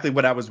like exactly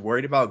what I was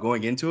worried about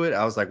going into it.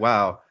 I was like,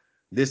 wow,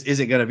 this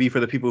isn't gonna be for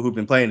the people who've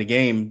been playing the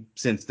game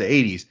since the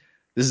 80s.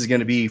 This is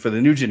gonna be for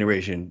the new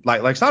generation,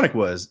 like Sonic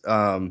was.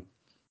 And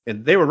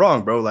they were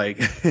wrong, bro. Like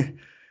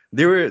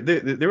there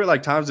were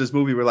like times in this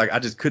movie where like I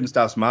just couldn't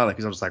stop smiling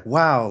because I was like,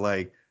 wow,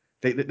 like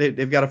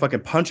they've got a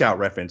fucking Punch Out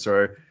reference,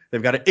 or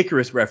they've got an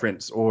Icarus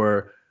reference,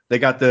 or they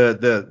got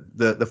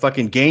the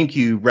fucking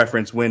GameCube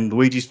reference when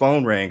Luigi's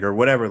phone rang or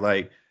whatever.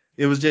 Like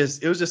it was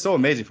just so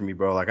amazing for me,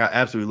 bro. Like I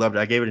absolutely loved it.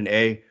 I gave it an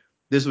A.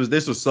 This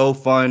was so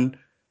fun.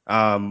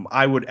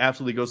 I would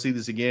absolutely go see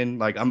this again.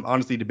 Like I'm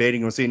honestly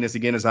debating on seeing this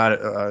again as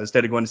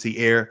instead of going to see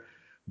Air.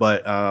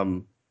 But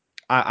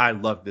I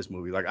loved this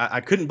movie. Like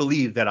I couldn't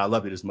believe that I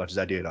loved it as much as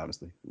I did.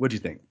 Honestly, what do you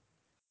think?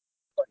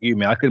 You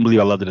man, I couldn't believe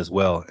I loved it as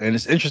well, and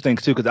it's interesting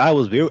too because I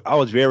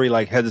was very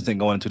like hesitant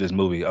going into this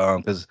movie,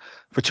 because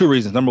for two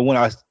reasons. Number one,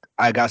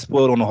 I got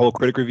spoiled on the whole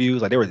critic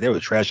reviews, like they were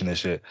trashing this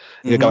shit.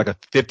 It got Mm-hmm. like a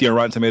 50 on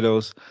Rotten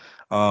Tomatoes.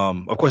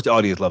 Of course the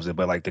audience loves it,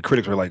 but like the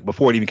critics were like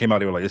before it even came out,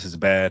 they were like this is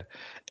bad.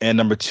 And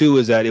number two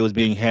is that it was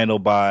being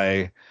handled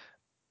by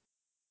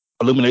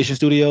Illumination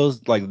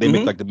Studios, like they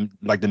make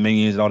Mm-hmm. like the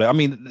Minions and all that. I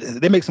mean,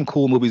 they make some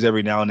cool movies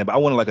every now and then, but I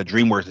wanted like a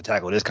DreamWorks to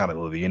tackle this kind of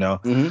movie, you know.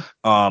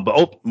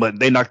 Mm-hmm. But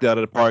they knocked it out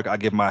of the park. I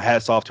give my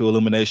hats off to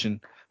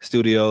Illumination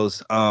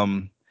Studios.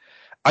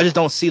 I just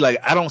don't see like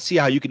I don't see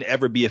how you can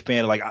ever be a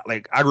fan of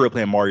like I grew up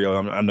playing Mario.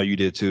 I know you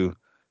did too.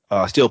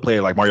 Still play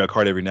like Mario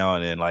Kart every now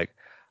and then. Like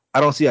I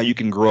don't see how you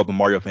can grow up a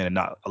Mario fan and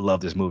not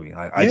love this movie.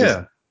 Like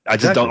Yeah. I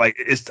just don't Exactly. like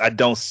it's I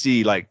don't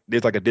see like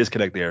there's like a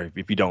disconnect there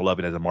if you don't love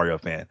it as a Mario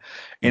fan.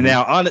 And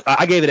Mm-hmm. now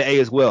I gave it an A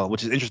as well,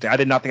 which is interesting. I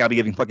did not think I'd be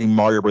giving fucking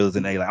Mario Brothers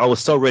an A. Like I was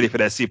so ready for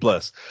that C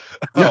plus.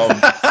 Um,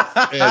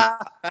 and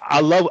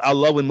I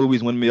love when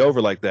movies win me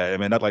over like that. I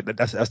mean, not like that.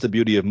 That's the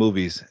beauty of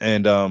movies.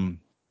 And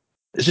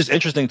it's just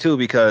interesting too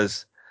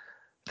because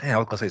damn, I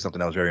was gonna say something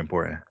that was very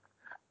important.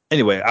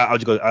 anyway, I'll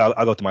just go.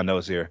 I'll go through my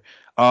notes here.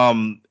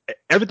 Um,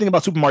 Everything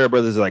about Super Mario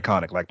Brothers is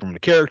iconic, like from the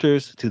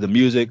characters to the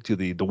music to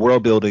the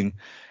world building.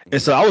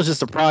 And so I was just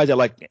surprised that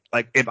like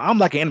if I'm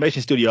like an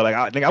animation studio, like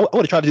I think I would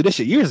have tried to do this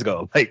shit years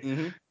ago.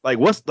 Mm-hmm. Like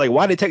what's like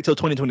why did it take till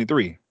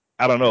 2023?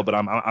 I don't know, Yeah. but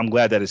I'm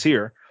glad that it's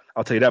here.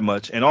 I'll tell you that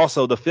much. And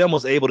also, the film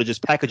was able to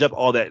just package up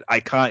all that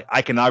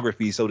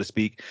iconography, so to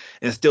speak,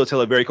 and still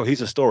tell a very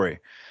cohesive story.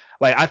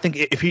 Like I think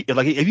if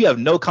you have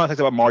no context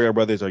about Mario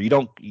Brothers or you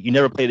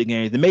never played the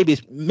game, then maybe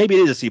it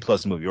is a C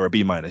plus movie or a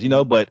B minus, you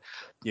know. But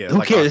Yeah, who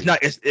like cares?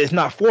 obvious. It's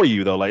not for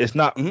you though. Like it's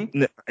not.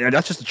 Mm-hmm. And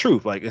that's just the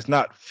truth. Like it's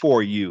not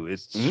for you.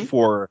 It's Mm-hmm.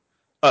 for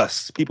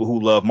us, people who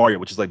love Mario,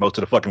 which is like most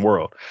of the fucking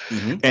world.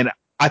 Mm-hmm. And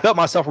I felt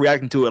myself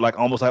reacting to it like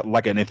almost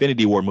like an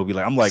Infinity War movie.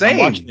 I'm watching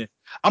Same. it.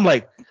 I'm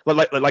like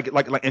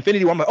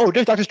Infinity War. I'm like, oh,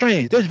 there's Doctor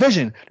Strange, there's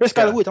Vision, there's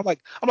Scarlet Yeah. Witch. I'm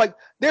like,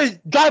 there's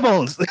Dry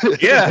Bones.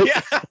 Yeah.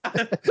 Yeah.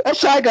 That's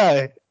Shy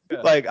Guy.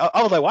 Yeah. Like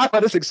I was like, why am I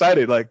this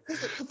excited?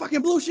 It's the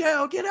fucking blue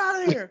shell. Get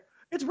out of here.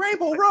 It's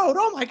Rainbow Road.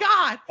 Oh my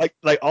god.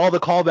 Like all the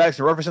callbacks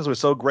and references were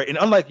so great. And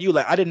unlike you,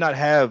 like I did not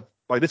have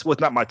like this was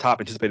not my top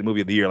anticipated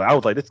movie of the year. Like I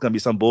was like, this is gonna be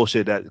some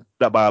bullshit that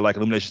by like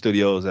Illumination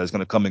Studios that's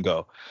gonna come and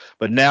go.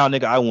 But now,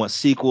 nigga, I want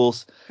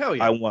sequels. Hell I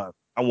yeah. want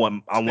I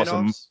want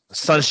some Spinoffs.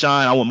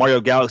 Sunshine. I want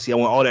Mario Galaxy. I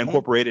want all that Mm-hmm.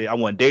 incorporated. I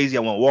want Daisy.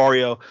 I want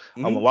Wario.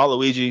 I want Mm-hmm.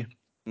 Waluigi.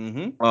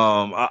 Mm-hmm.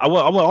 I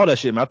want all that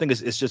shit, man. I think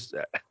it's just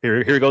here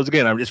it goes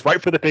again. I'm just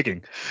right for the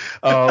picking.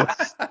 Um,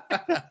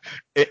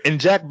 and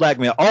Jack Black,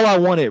 man, all I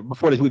wanted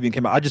before this movie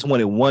came out, I just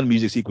wanted one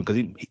music sequence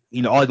because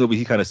you know, all his movies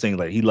he kind of sings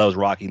like he loves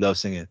rock, he loves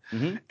singing,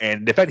 Mm-hmm.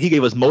 and the fact that he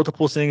gave us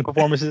multiple singing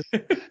performances,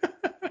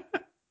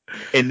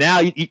 and now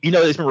you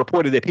know it's been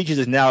reported that Peaches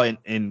is now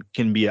in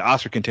can be an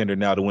Oscar contender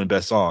now to win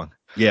Best Song.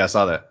 Yeah, I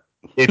saw that.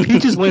 If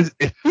Peaches wins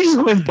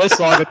Best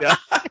Song,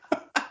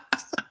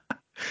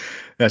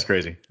 That's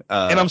crazy.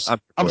 and I'm for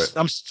it.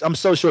 I'm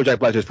so sure Jack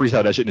Black just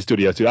freestyled that shit in the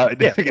studio too. Yeah,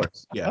 of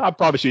course. Yeah. I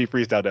promise you he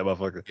freestyled that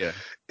motherfucker. Yeah.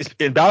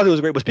 And Bowser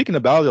was great. But speaking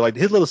of Bowser, like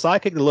his little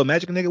sidekick, the little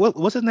magic nigga,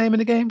 what's his name in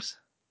the games?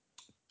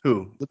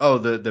 Who? Oh,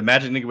 the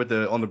magic nigga with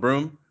the on the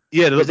broom.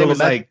 Yeah, the His name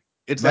little is like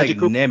it's like magic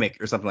Koopa.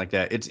 Namek or something like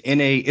that. It's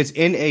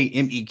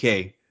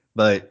Namek,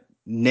 but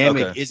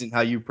Namek Okay. isn't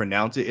how you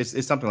pronounce it.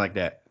 It's something like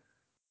that.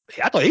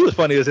 I thought he was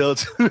funny as hell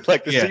too.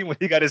 Like the Yeah. scene when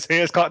he got his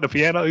hands caught in the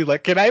piano, he's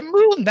like, "Can I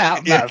move now?"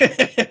 Yeah.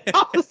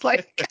 I was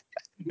like,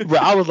 bro,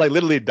 I was like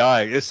literally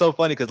dying. It's so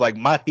funny because like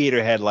my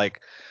theater had like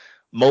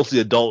mostly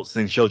adults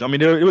and children. I mean,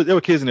 there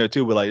were kids in there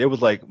too, but like it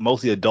was like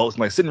mostly adults.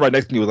 And, like sitting right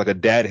next to me was like a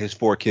dad and his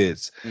 4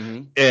 kids, hmm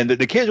and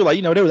the kids were like,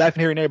 you know, they were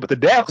laughing here and there, but the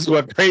dad was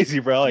going crazy,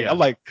 bro. Like Yeah. I'm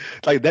like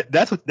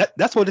that's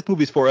what this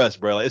movie's for us,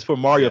 bro. Like, it's for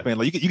Mario Yeah. fans.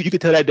 Like you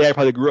could tell that dad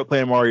probably grew up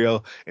playing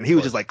Mario, and he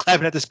was just course. like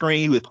clapping at the screen.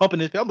 He was pumping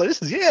his. I'm like,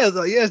 this is yes,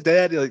 like, yes,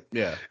 dad. Like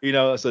Yeah. you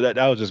know, so that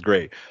was just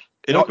great.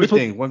 And One quick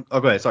thing. Oh,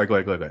 go ahead. Sorry. Go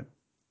ahead.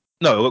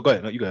 no, go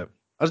ahead. No, you go ahead.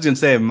 I was gonna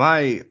say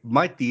my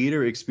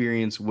theater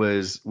experience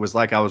was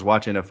like I was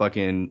watching a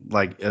fucking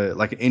like an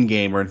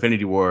Endgame or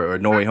Infinity War or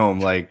No Way Home.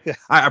 Like Yeah.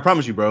 I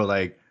promise you, bro.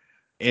 Like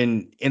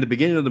in the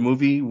beginning of the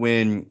movie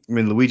when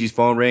Luigi's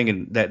phone rang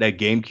and that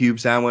GameCube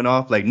sound went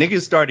off, like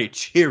niggas started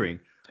cheering.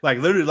 Like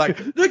literally, like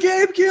the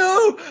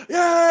GameCube,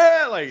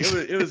 yeah! Like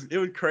it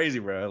was crazy,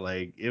 bro.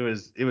 Like it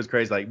was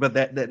crazy. Like, but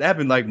that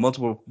happened like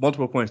multiple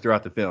points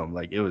throughout the film.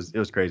 Like it was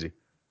crazy.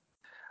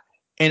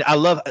 And I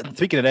love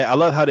speaking of that, I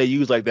love how they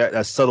use like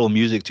that subtle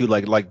music too,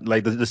 like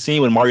the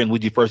scene when Mario and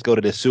Luigi first go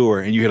to the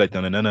sewer and you hear like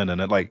no like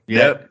that.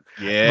 Yep.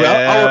 Bro,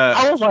 Yeah.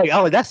 I was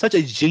like that's such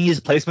a genius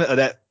placement of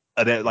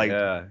that like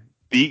Yeah.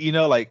 beat, you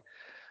know, like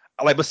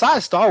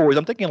besides Star Wars,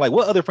 I'm thinking like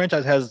what other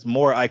franchise has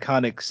more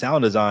iconic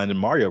sound design than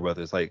Mario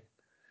Brothers? Like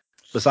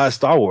besides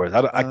Star Wars,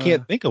 I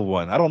can't think of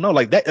one. I don't know,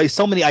 like that. There's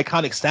so many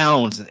iconic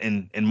sounds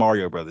in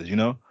Mario Brothers, you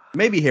know.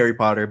 Maybe Harry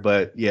Potter,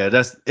 but yeah,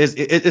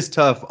 it's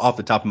tough off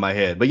the top of my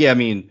head. But yeah, I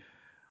mean,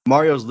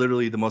 Mario's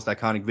literally the most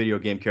iconic video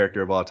game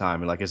character of all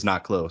time, and like it's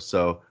not close.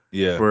 So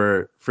Yeah.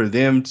 for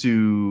them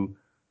to,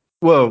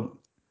 well,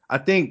 I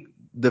think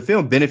the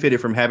film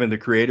benefited from having the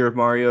creator of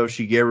Mario,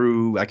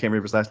 Shigeru, I can't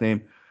remember his last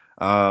name,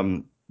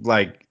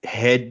 like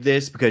head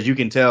this because you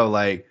can tell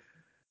like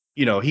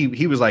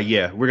he was like,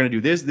 yeah, we're gonna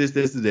do this, and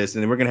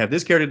then we're gonna have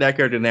this character, that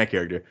character, and that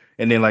character,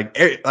 and then like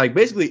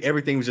basically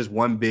everything was just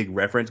one big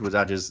reference, which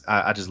I just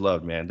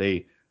loved, man.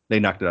 They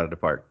knocked it out of the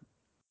park.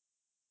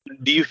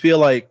 Do you feel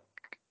like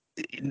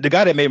the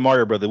guy that made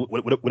Mario Brother,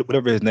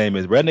 whatever his name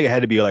is, Red nigga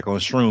had to be like on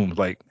shrooms?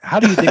 Like, how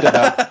do you think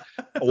about?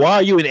 Why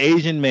are you an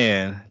Asian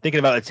man thinking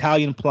about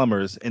Italian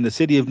plumbers in the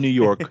city of New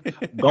York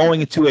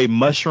going into a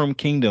mushroom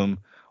kingdom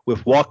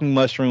with walking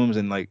mushrooms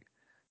and like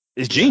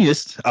it's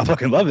genius. I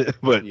fucking love it.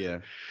 But Yeah.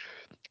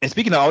 and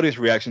speaking of audience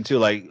reaction too,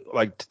 like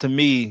to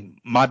me,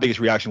 my biggest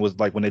reaction was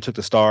like when they took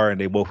the star and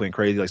they both went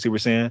crazy like Super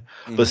Saiyan.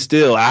 But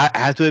still, I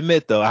have to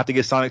admit though, I have to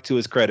give Sonic 2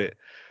 his credit.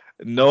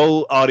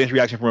 No audience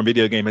reaction from a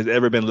video game has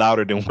ever been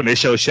louder than when they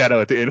show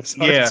Shadow at the end of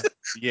Sonic Yeah, 2.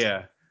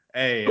 yeah.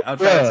 Hey, I'm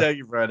trying to tell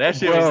you, bro. That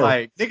shit was Bro.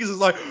 like niggas is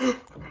like,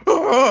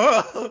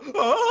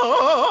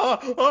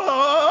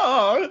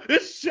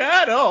 it's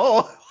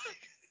Shadow.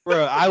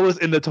 Bro, I was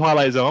in the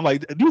Twilight Zone. I'm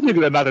like, these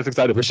niggas are not as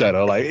excited for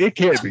Shadow. Like, it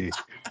can't be.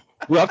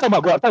 I'm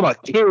talking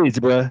about kids,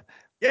 bro.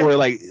 Yeah, Or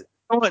like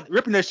someone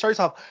ripping their shirts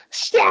off.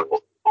 Shit!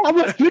 I'm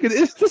like, look at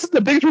this is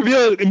the biggest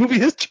reveal in movie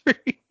history.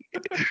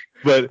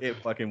 But it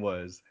fucking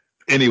was.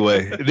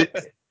 anyway,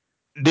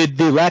 did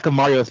the lack of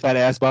Mario's fat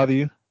ass bother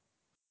you?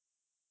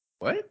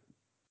 What?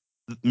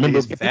 Remember,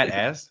 His fat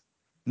ass?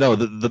 no,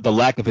 the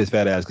lack of his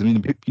fat ass because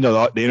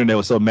the internet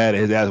was so mad that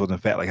his ass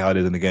wasn't fat like how it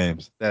is in the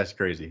games. That's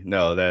crazy.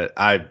 No, that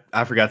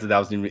I forgot that that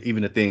was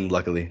even a thing.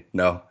 Luckily,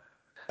 no,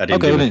 I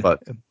didn't Okay, give a then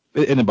fuck.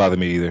 it didn't bother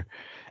me either.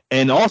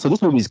 And also,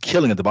 this movie's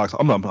killing at the box.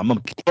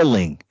 I'm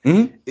killing.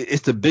 Hmm.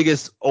 It's the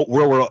biggest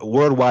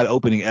worldwide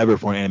opening ever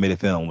for an animated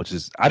film, which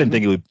is I didn't Hmm.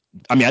 think it would.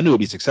 I mean, I knew it would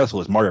be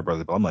successful as Mario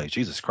Brothers, but I'm like,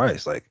 Jesus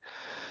Christ, like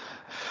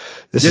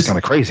this is kind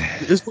This of crazy.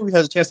 this movie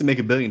has a chance to make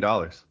 $1 billion,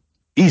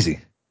 Easy,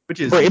 which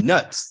is bro.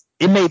 nuts.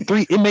 It made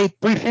three. It made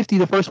 350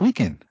 the first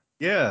weekend.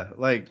 Yeah,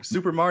 like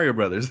Super Mario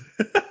Brothers.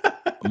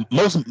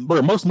 Most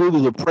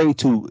movies would pray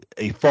to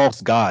a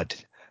false god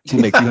to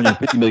make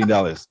 $350 million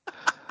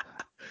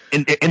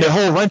in Yeah,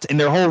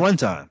 their whole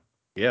runtime.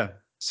 yeah,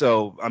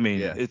 So I mean,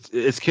 yeah,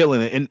 it's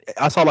killing it. And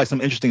I saw like some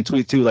interesting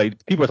tweets too.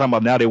 Like people are talking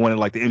about now they wanted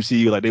like the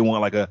MCU, like they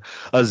want like a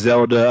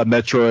Zelda, a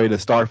Metroid, a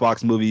Star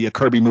Fox movie, a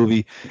Kirby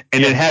movie,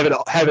 and then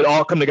yeah, have it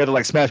all come together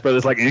like Smash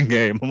Brothers, like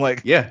Endgame. I'm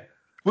like, yeah.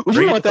 would you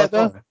Bring it want the that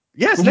fuck though? on.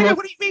 Yes, Would you nigga. want?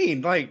 What do you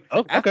mean? Like Oh,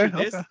 okay, after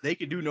okay. this, they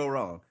could do no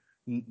wrong.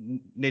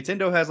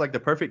 Nintendo has like the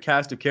perfect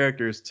cast of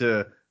characters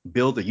to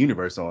build a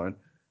universe on.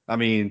 I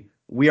mean,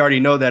 we already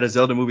know that a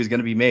Zelda movie is going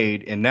to be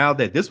made, and now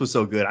that this was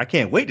so good, I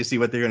can't wait to see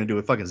what they're going to do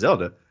with fucking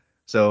Zelda.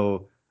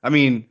 So, I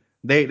mean,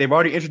 they've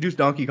already introduced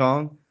Donkey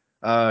Kong.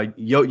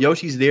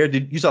 Yoshi's there.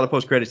 You saw the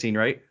post credit scene,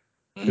 right?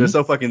 It was Mhm.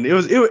 so fucking.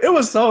 It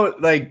was so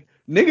like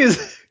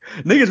niggas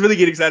niggas really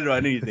get excited about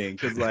anything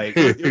because like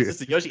it was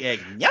just a Yoshi egg.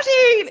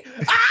 Yoshi,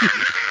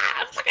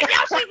 fucking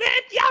Yoshi,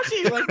 man,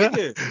 Yoshi. Like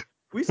nigga,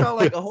 we saw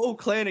like a whole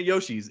clan of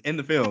Yoshis in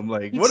the film.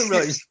 Like like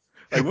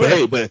But what?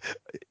 hey,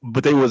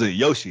 but they wasn't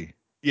Yoshi.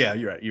 Yeah,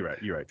 you're right. You're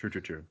right. You're right. True.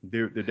 True. True.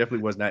 There definitely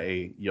was not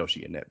a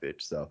Yoshi in that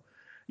bitch. So,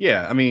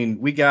 yeah. I mean,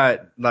 we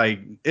got like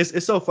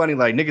it's so funny.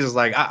 Like niggas is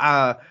like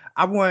I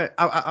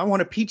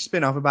want a Peach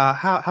spinoff about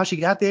how she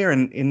got there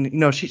and you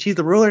know she's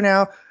the ruler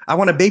now. I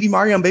want a Baby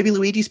Mario and Baby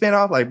Luigi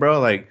spinoff. Like bro,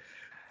 like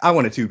I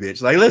want it too,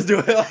 bitch. Like let's do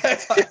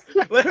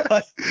it.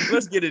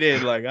 Let's get it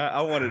in. Like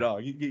I want it all.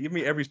 You give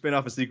me every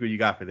spinoff and sequel you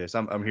got for this.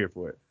 I'm here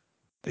for it.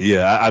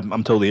 Yeah,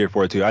 I'm totally here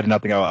for it too. I did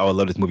not think I would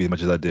love this movie as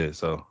much as I did.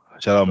 So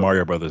shout out So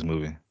Mario Brothers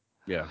movie.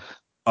 yeah.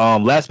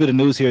 Last bit of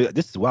news here.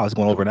 This is wow, it's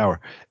going over an hour.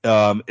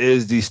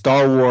 Is the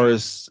Star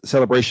Wars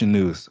celebration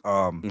news.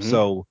 Hmm.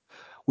 So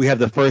we have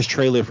the first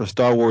trailer for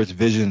Star Wars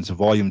Visions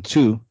Volume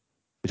 2,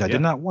 which I did Yeah.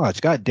 not watch.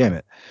 God damn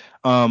it.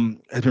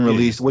 Has been Yeah.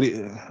 released. What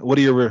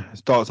are your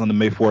thoughts on the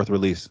May 4th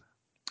release?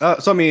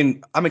 So I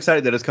mean, I'm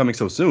excited that it's coming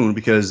so soon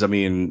because I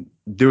mean,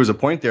 there was a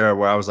point there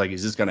where I was like,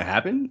 "Is this gonna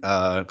happen?"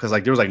 Because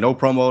like there was like no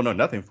promo, no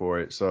nothing for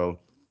it. So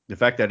the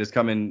fact that it's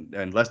coming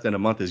in less than a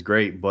month is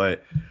great.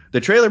 But the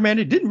trailer, man,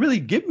 it didn't really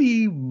give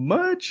me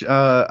much.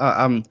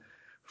 I'm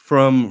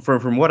from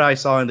what I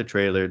saw in the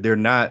trailer, they're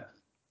not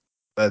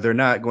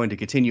going to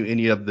continue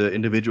any of the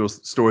individual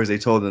stories they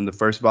told in the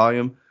first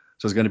volume.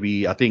 So it's going to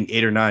be, I think,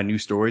 8 or 9 new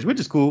stories, which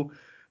is cool.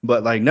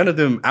 But like none of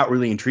them out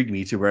really intrigued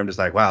me to where I'm just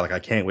like, wow, like I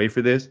can't wait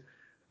for this.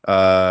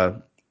 Uh,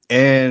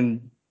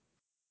 and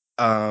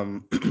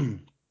um,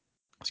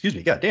 excuse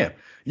me, goddamn,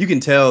 you can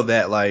tell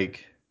that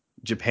like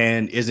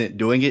Japan isn't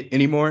doing it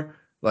anymore.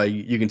 Like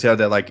you can tell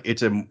that like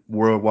it's a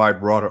worldwide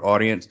broader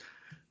audience.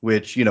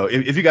 Which you know,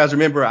 if you guys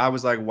remember, I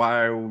was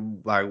why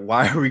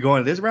are we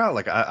going this route?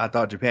 Like I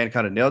thought Japan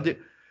kind of nailed it,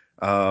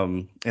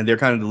 and they're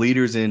kind of the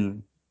leaders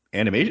in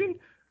animation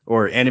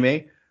or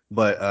anime.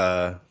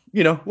 But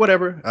you know,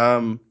 whatever.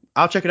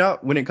 I'll check it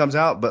out when it comes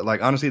out. But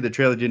like honestly, the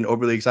trailer didn't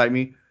overly excite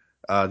me.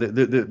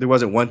 There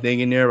wasn't one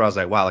thing in there where I was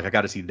like, wow, like I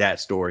got to see that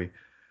story.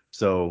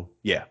 So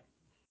yeah,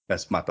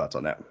 that's my thoughts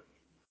on that.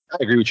 I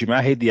agree with you, man.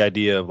 I hate the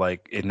idea of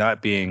like it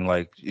not being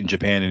like in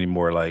Japan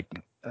anymore. Like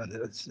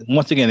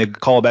once again, it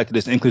call back to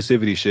this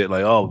inclusivity shit.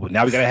 Like, oh,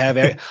 now we gotta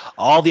have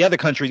all the other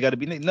countries got to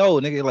be no,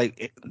 nigga.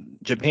 Like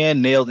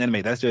Japan nailed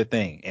anime. That's their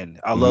thing,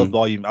 and I love Hmm.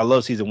 volume. I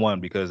love season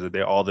 1 because of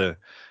they're all the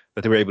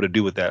that they were able to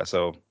do with that.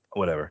 So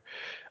whatever.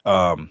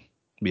 Um,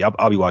 yeah,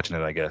 I'll be watching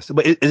it, I guess.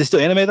 But is it still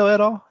anime though at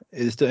all?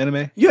 Is it still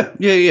anime? Yeah,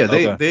 yeah, yeah.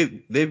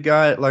 Okay, They've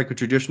got like a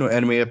traditional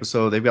anime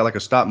episode. They've got like a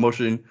stop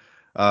motion.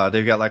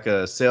 They've got like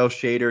a cell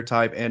shader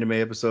type anime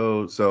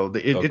episode. So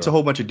it's a okay,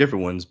 whole bunch of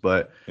different ones,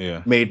 but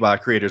yeah, made by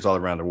creators all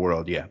around the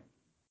world. Yeah.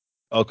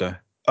 okay.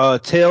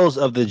 Tales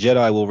of the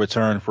Jedi will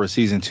return for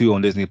season 2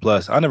 on Disney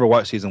Plus. I never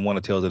watched season 1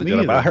 of Tales of the Me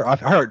Jedi, but either. I've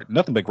heard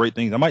nothing but great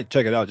things. I might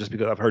check it out just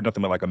because I've heard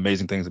nothing but like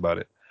amazing things about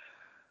it.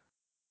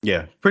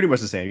 Yeah, pretty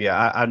much the same.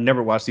 Yeah, I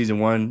never watched season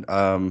one.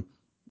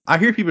 I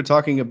hear people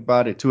talking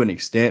about it to an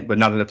extent, but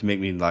not enough to make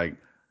me like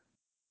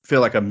feel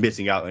like I'm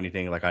missing out on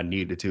anything. Like I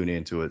need to tune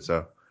into it.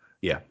 So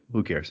yeah,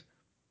 who cares?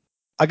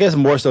 I guess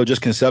more so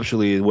just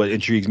conceptually is what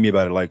intrigues me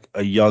about it, like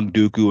a young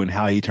Dooku and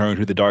how he turned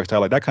to the dark side.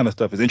 Like that kind of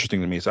stuff is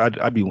interesting to me. So I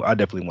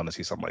definitely want to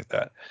see something like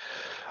that.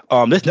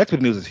 This next bit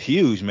of news is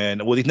huge,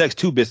 man. Well, these next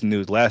two bits of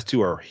news, last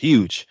two are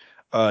huge.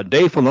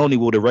 Dave Filoni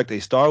will direct a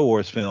Star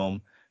Wars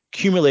film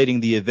accumulating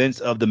the events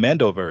of the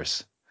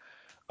Mandoverse.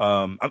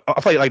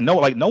 I feel like no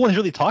one's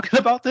really talking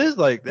about this.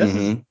 Like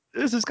Hmm.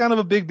 this is kind of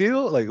a big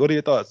deal. Like, what are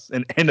your thoughts?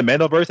 And the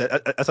Mandoverse,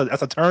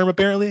 that's a term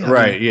apparently. I mean,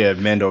 Right, yeah,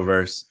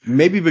 Mandoverse.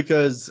 Maybe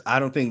because I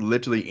don't think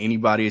literally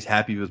anybody is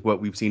happy with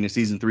what we've seen in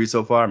season three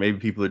so far. Maybe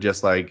people are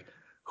just like,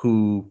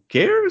 who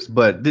cares?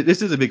 But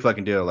this is a big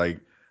fucking deal. Like,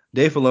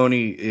 Dave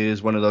Filoni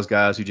is one of those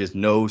guys who just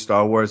knows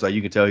Star Wars. Like,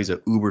 you can tell he's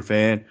an uber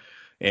fan.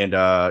 And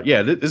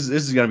yeah, this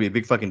is gonna be a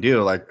big fucking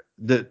deal. Like,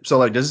 so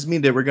like, does this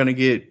mean that we're gonna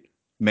get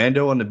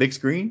Mando on the big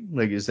screen?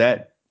 Like, is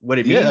that what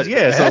it yeah, means? it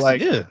Yeah. So has to.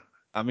 like, Yeah,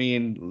 I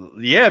mean,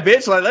 yeah,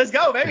 bitch. Like, let's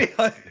go, baby.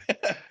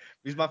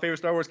 He's my favorite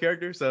Star Wars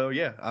character. So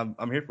yeah,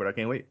 I'm here for it. I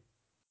can't wait.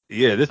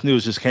 yeah. This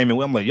news just came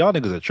in. I'm like, y'all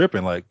niggas are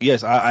tripping. Like,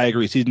 yes, I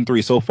agree. Season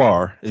three so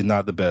far is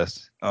not the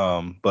best.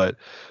 But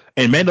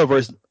and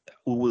Mandoverse.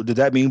 Does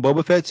that mean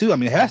Boba Fett too? I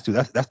mean, it has to.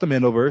 That's the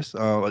Mandoverse.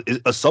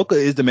 Ahsoka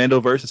is the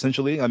Mandoverse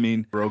essentially. I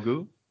mean,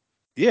 Grogu.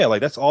 yeah,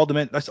 like that's all the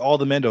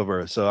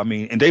Mandoverse. So I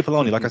mean, and Dave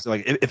Filoni, like I said,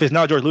 like if it's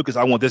not George Lucas,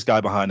 I want this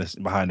guy behind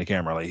the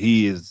camera. Like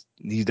he's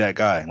that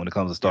guy when it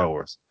comes to Star Yeah,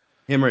 Wars.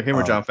 him or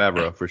Um, John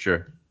Favreau for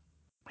sure.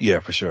 yeah,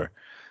 for sure.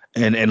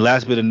 And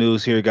last bit of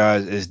news here,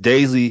 guys, is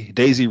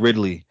Daisy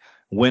Ridley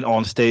went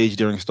on stage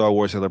during Star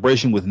Wars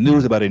Celebration with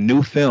news about a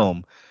new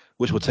film,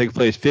 which will take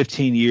place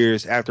 15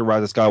 years after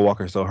Rise of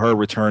Skywalker. So her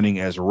returning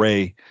as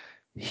Rey,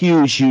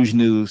 huge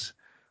news.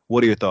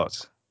 What are your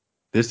thoughts?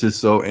 This is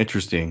so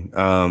interesting.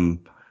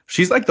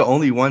 She's like the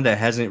only one that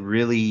hasn't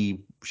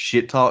really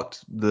shit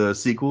talked the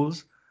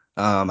sequels.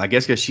 I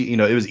guess because she,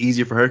 it was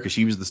easier for her because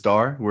she was the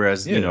star,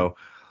 whereas Yeah.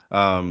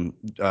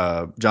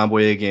 John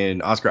Boyega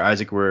and Oscar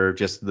Isaac were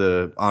just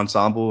the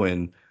ensemble,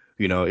 and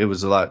it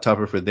was a lot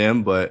tougher for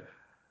them. But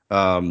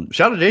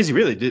shout out to Daisy.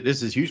 Really,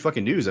 this is huge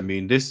fucking news. I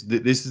mean, this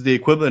is the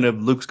equivalent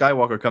of Luke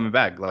Skywalker coming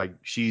back. Like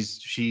she's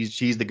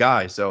the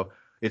guy. So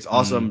it's Mm-hmm.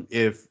 awesome.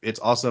 If it's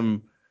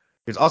awesome,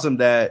 it's awesome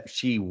that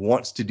she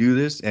wants to do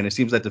this, and it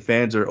seems like the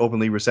fans are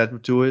openly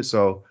receptive to it.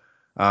 So,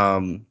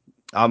 um,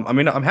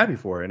 I'm happy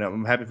for it, and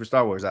I'm happy for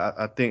Star Wars.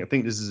 I think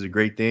this is a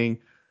great thing.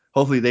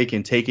 Hopefully, they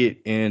can take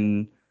it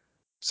in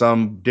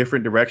some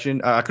different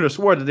direction. I could have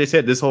sworn that they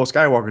said this whole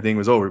Skywalker thing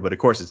was over, but of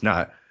course it's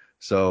not.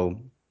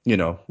 So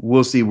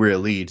we'll see where it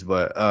leads.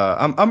 But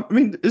I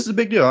mean, this is a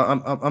big deal.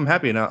 I'm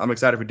happy and I'm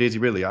excited for Daisy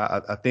Ridley.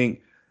 I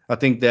think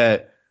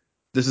that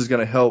this is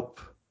gonna help.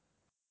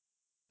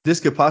 This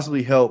could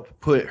possibly help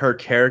put her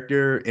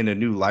character in a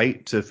new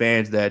light to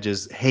fans that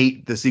just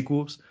hate the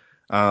sequels.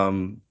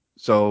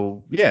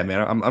 So yeah,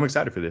 man, I'm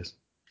excited for this.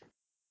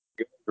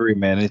 Agree,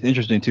 man. It's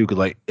interesting too, because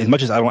like as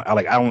much as I'm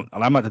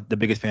not the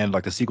biggest fan of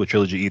like the sequel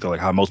trilogy either, like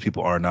how most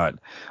people are not.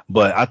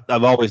 But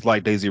I've always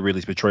liked Daisy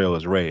Ridley's portrayal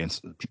as Rey, and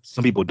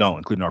some people don't,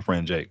 including our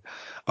friend Jake.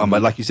 But Hmm.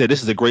 like you said,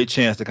 this is a great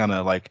chance to kind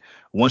of like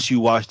once you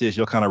watch this,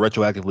 you'll kind of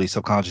retroactively,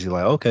 subconsciously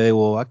like, okay,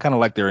 well, I kind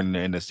of like her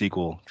in the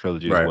sequel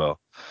trilogy as Right. well.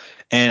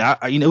 And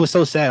it was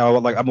so sad.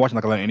 I'm watching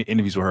like a lot of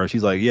interviews with her.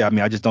 She's like, yeah, I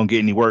mean, I just don't get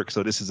any work,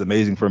 so this is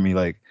amazing for me.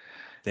 Like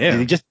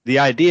Damn. just the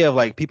idea of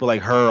like people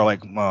like her or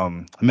like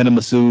Mena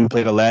Massoud who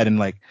played Aladdin,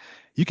 like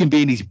you can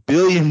be in these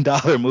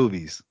billion-dollar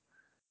movies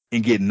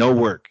and get no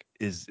work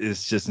is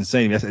just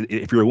insane.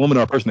 If you're a woman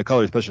or a person of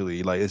color,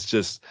 especially, like It's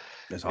it's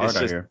hard out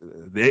just here.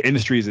 the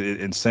industry is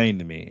insane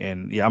to me.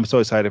 And yeah, I'm so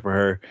excited for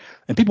her.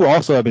 And people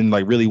also have been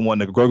like really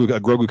wanting a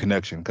Grogu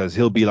connection because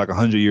he'll be like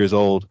 100 years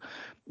old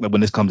when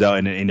this comes out,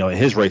 and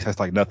his race has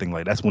like nothing.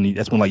 Like that's when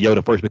like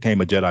Yoda first became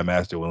a Jedi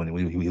Master when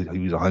he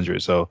was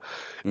 100. So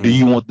Hmm. do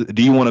you want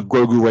a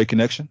Grogu Ray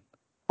connection,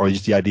 or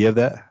just the idea of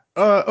that?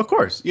 Of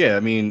course, yeah. I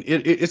mean,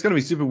 it's gonna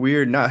be super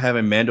weird not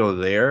having Mando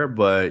there,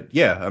 but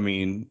yeah, I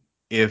mean,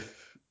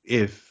 if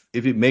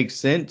it makes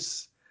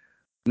sense,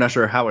 I'm not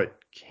sure how it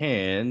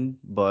can,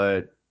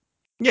 but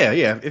yeah,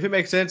 if it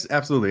makes sense,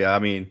 absolutely. I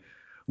mean,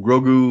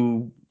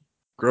 Grogu,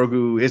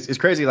 Grogu, it's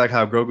crazy like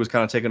how Grogu's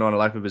kind of taking on a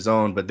life of his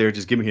own, but they're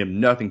just giving him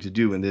nothing to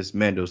do in this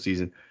Mando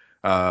season.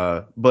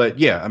 But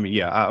yeah, I mean,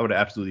 yeah, I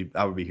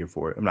would be here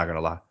for it. I'm not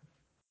gonna lie.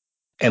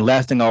 And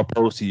last thing I'll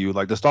pose to you,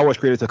 like the Star Wars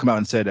creators have come out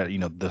and said that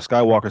the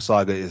Skywalker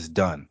saga is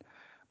done,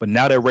 but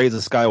now that Rey's a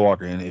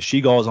Skywalker, and if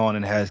she goes on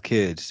and has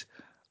kids,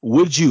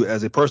 would you,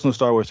 as a personal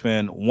Star Wars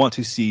fan, want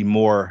to see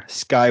more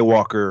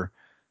Skywalker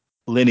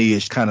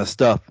lineage kind of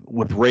stuff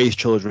with Rey's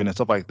children and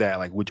stuff like that?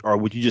 Like,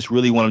 would you just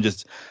really want to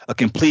just a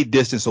complete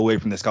distance away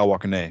from the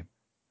Skywalker name?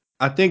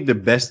 I think the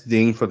best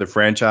thing for the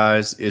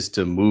franchise is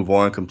to move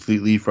on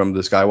completely from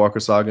the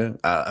Skywalker saga.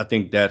 I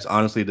think that's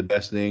honestly the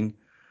best thing.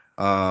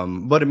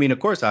 But I mean, of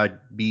course, I'd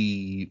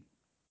be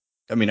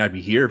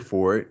here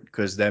for it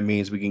because that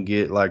means we can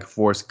get like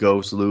Force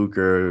Ghost Luke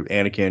or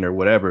Anakin or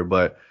whatever.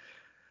 But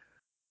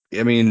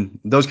I mean,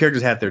 those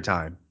characters had their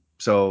time,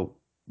 so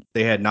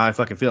they had nine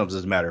fucking films,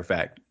 as a matter of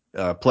fact,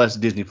 plus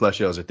Disney Plus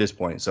shows at this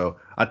point. So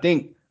I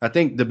think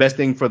the best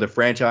thing for the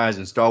franchise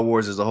and Star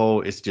Wars as a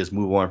whole is to just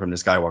move on from the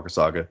Skywalker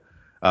saga.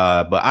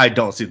 But I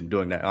don't see them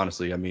doing that,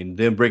 honestly. I mean,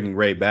 them bringing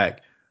Ray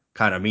back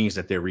kind of means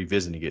that they're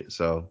revisiting it.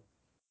 So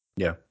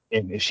yeah.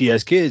 And if she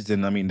has kids,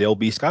 then I mean they'll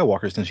be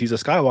Skywalkers, since she's a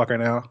Skywalker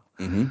now.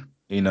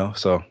 Hmm.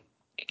 So.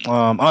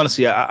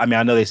 Honestly, I mean,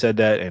 I know they said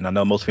that, and I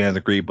know most fans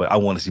agree, but I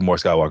want to see more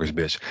Skywalker's,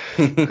 bitch,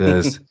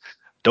 because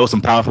those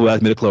some powerful ass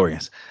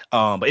midichlorians.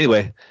 But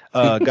anyway,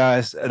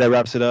 guys, that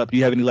wraps it up. Do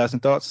you have any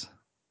lasting thoughts?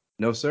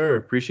 No, sir.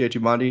 Appreciate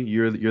you, Monty.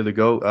 You're the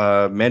goat.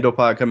 Mando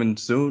pod coming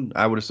soon,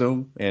 I would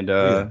assume. And Oh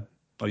yeah,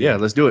 oh yeah, yeah.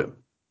 let's do it.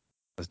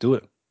 Let's do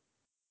it.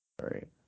 All right.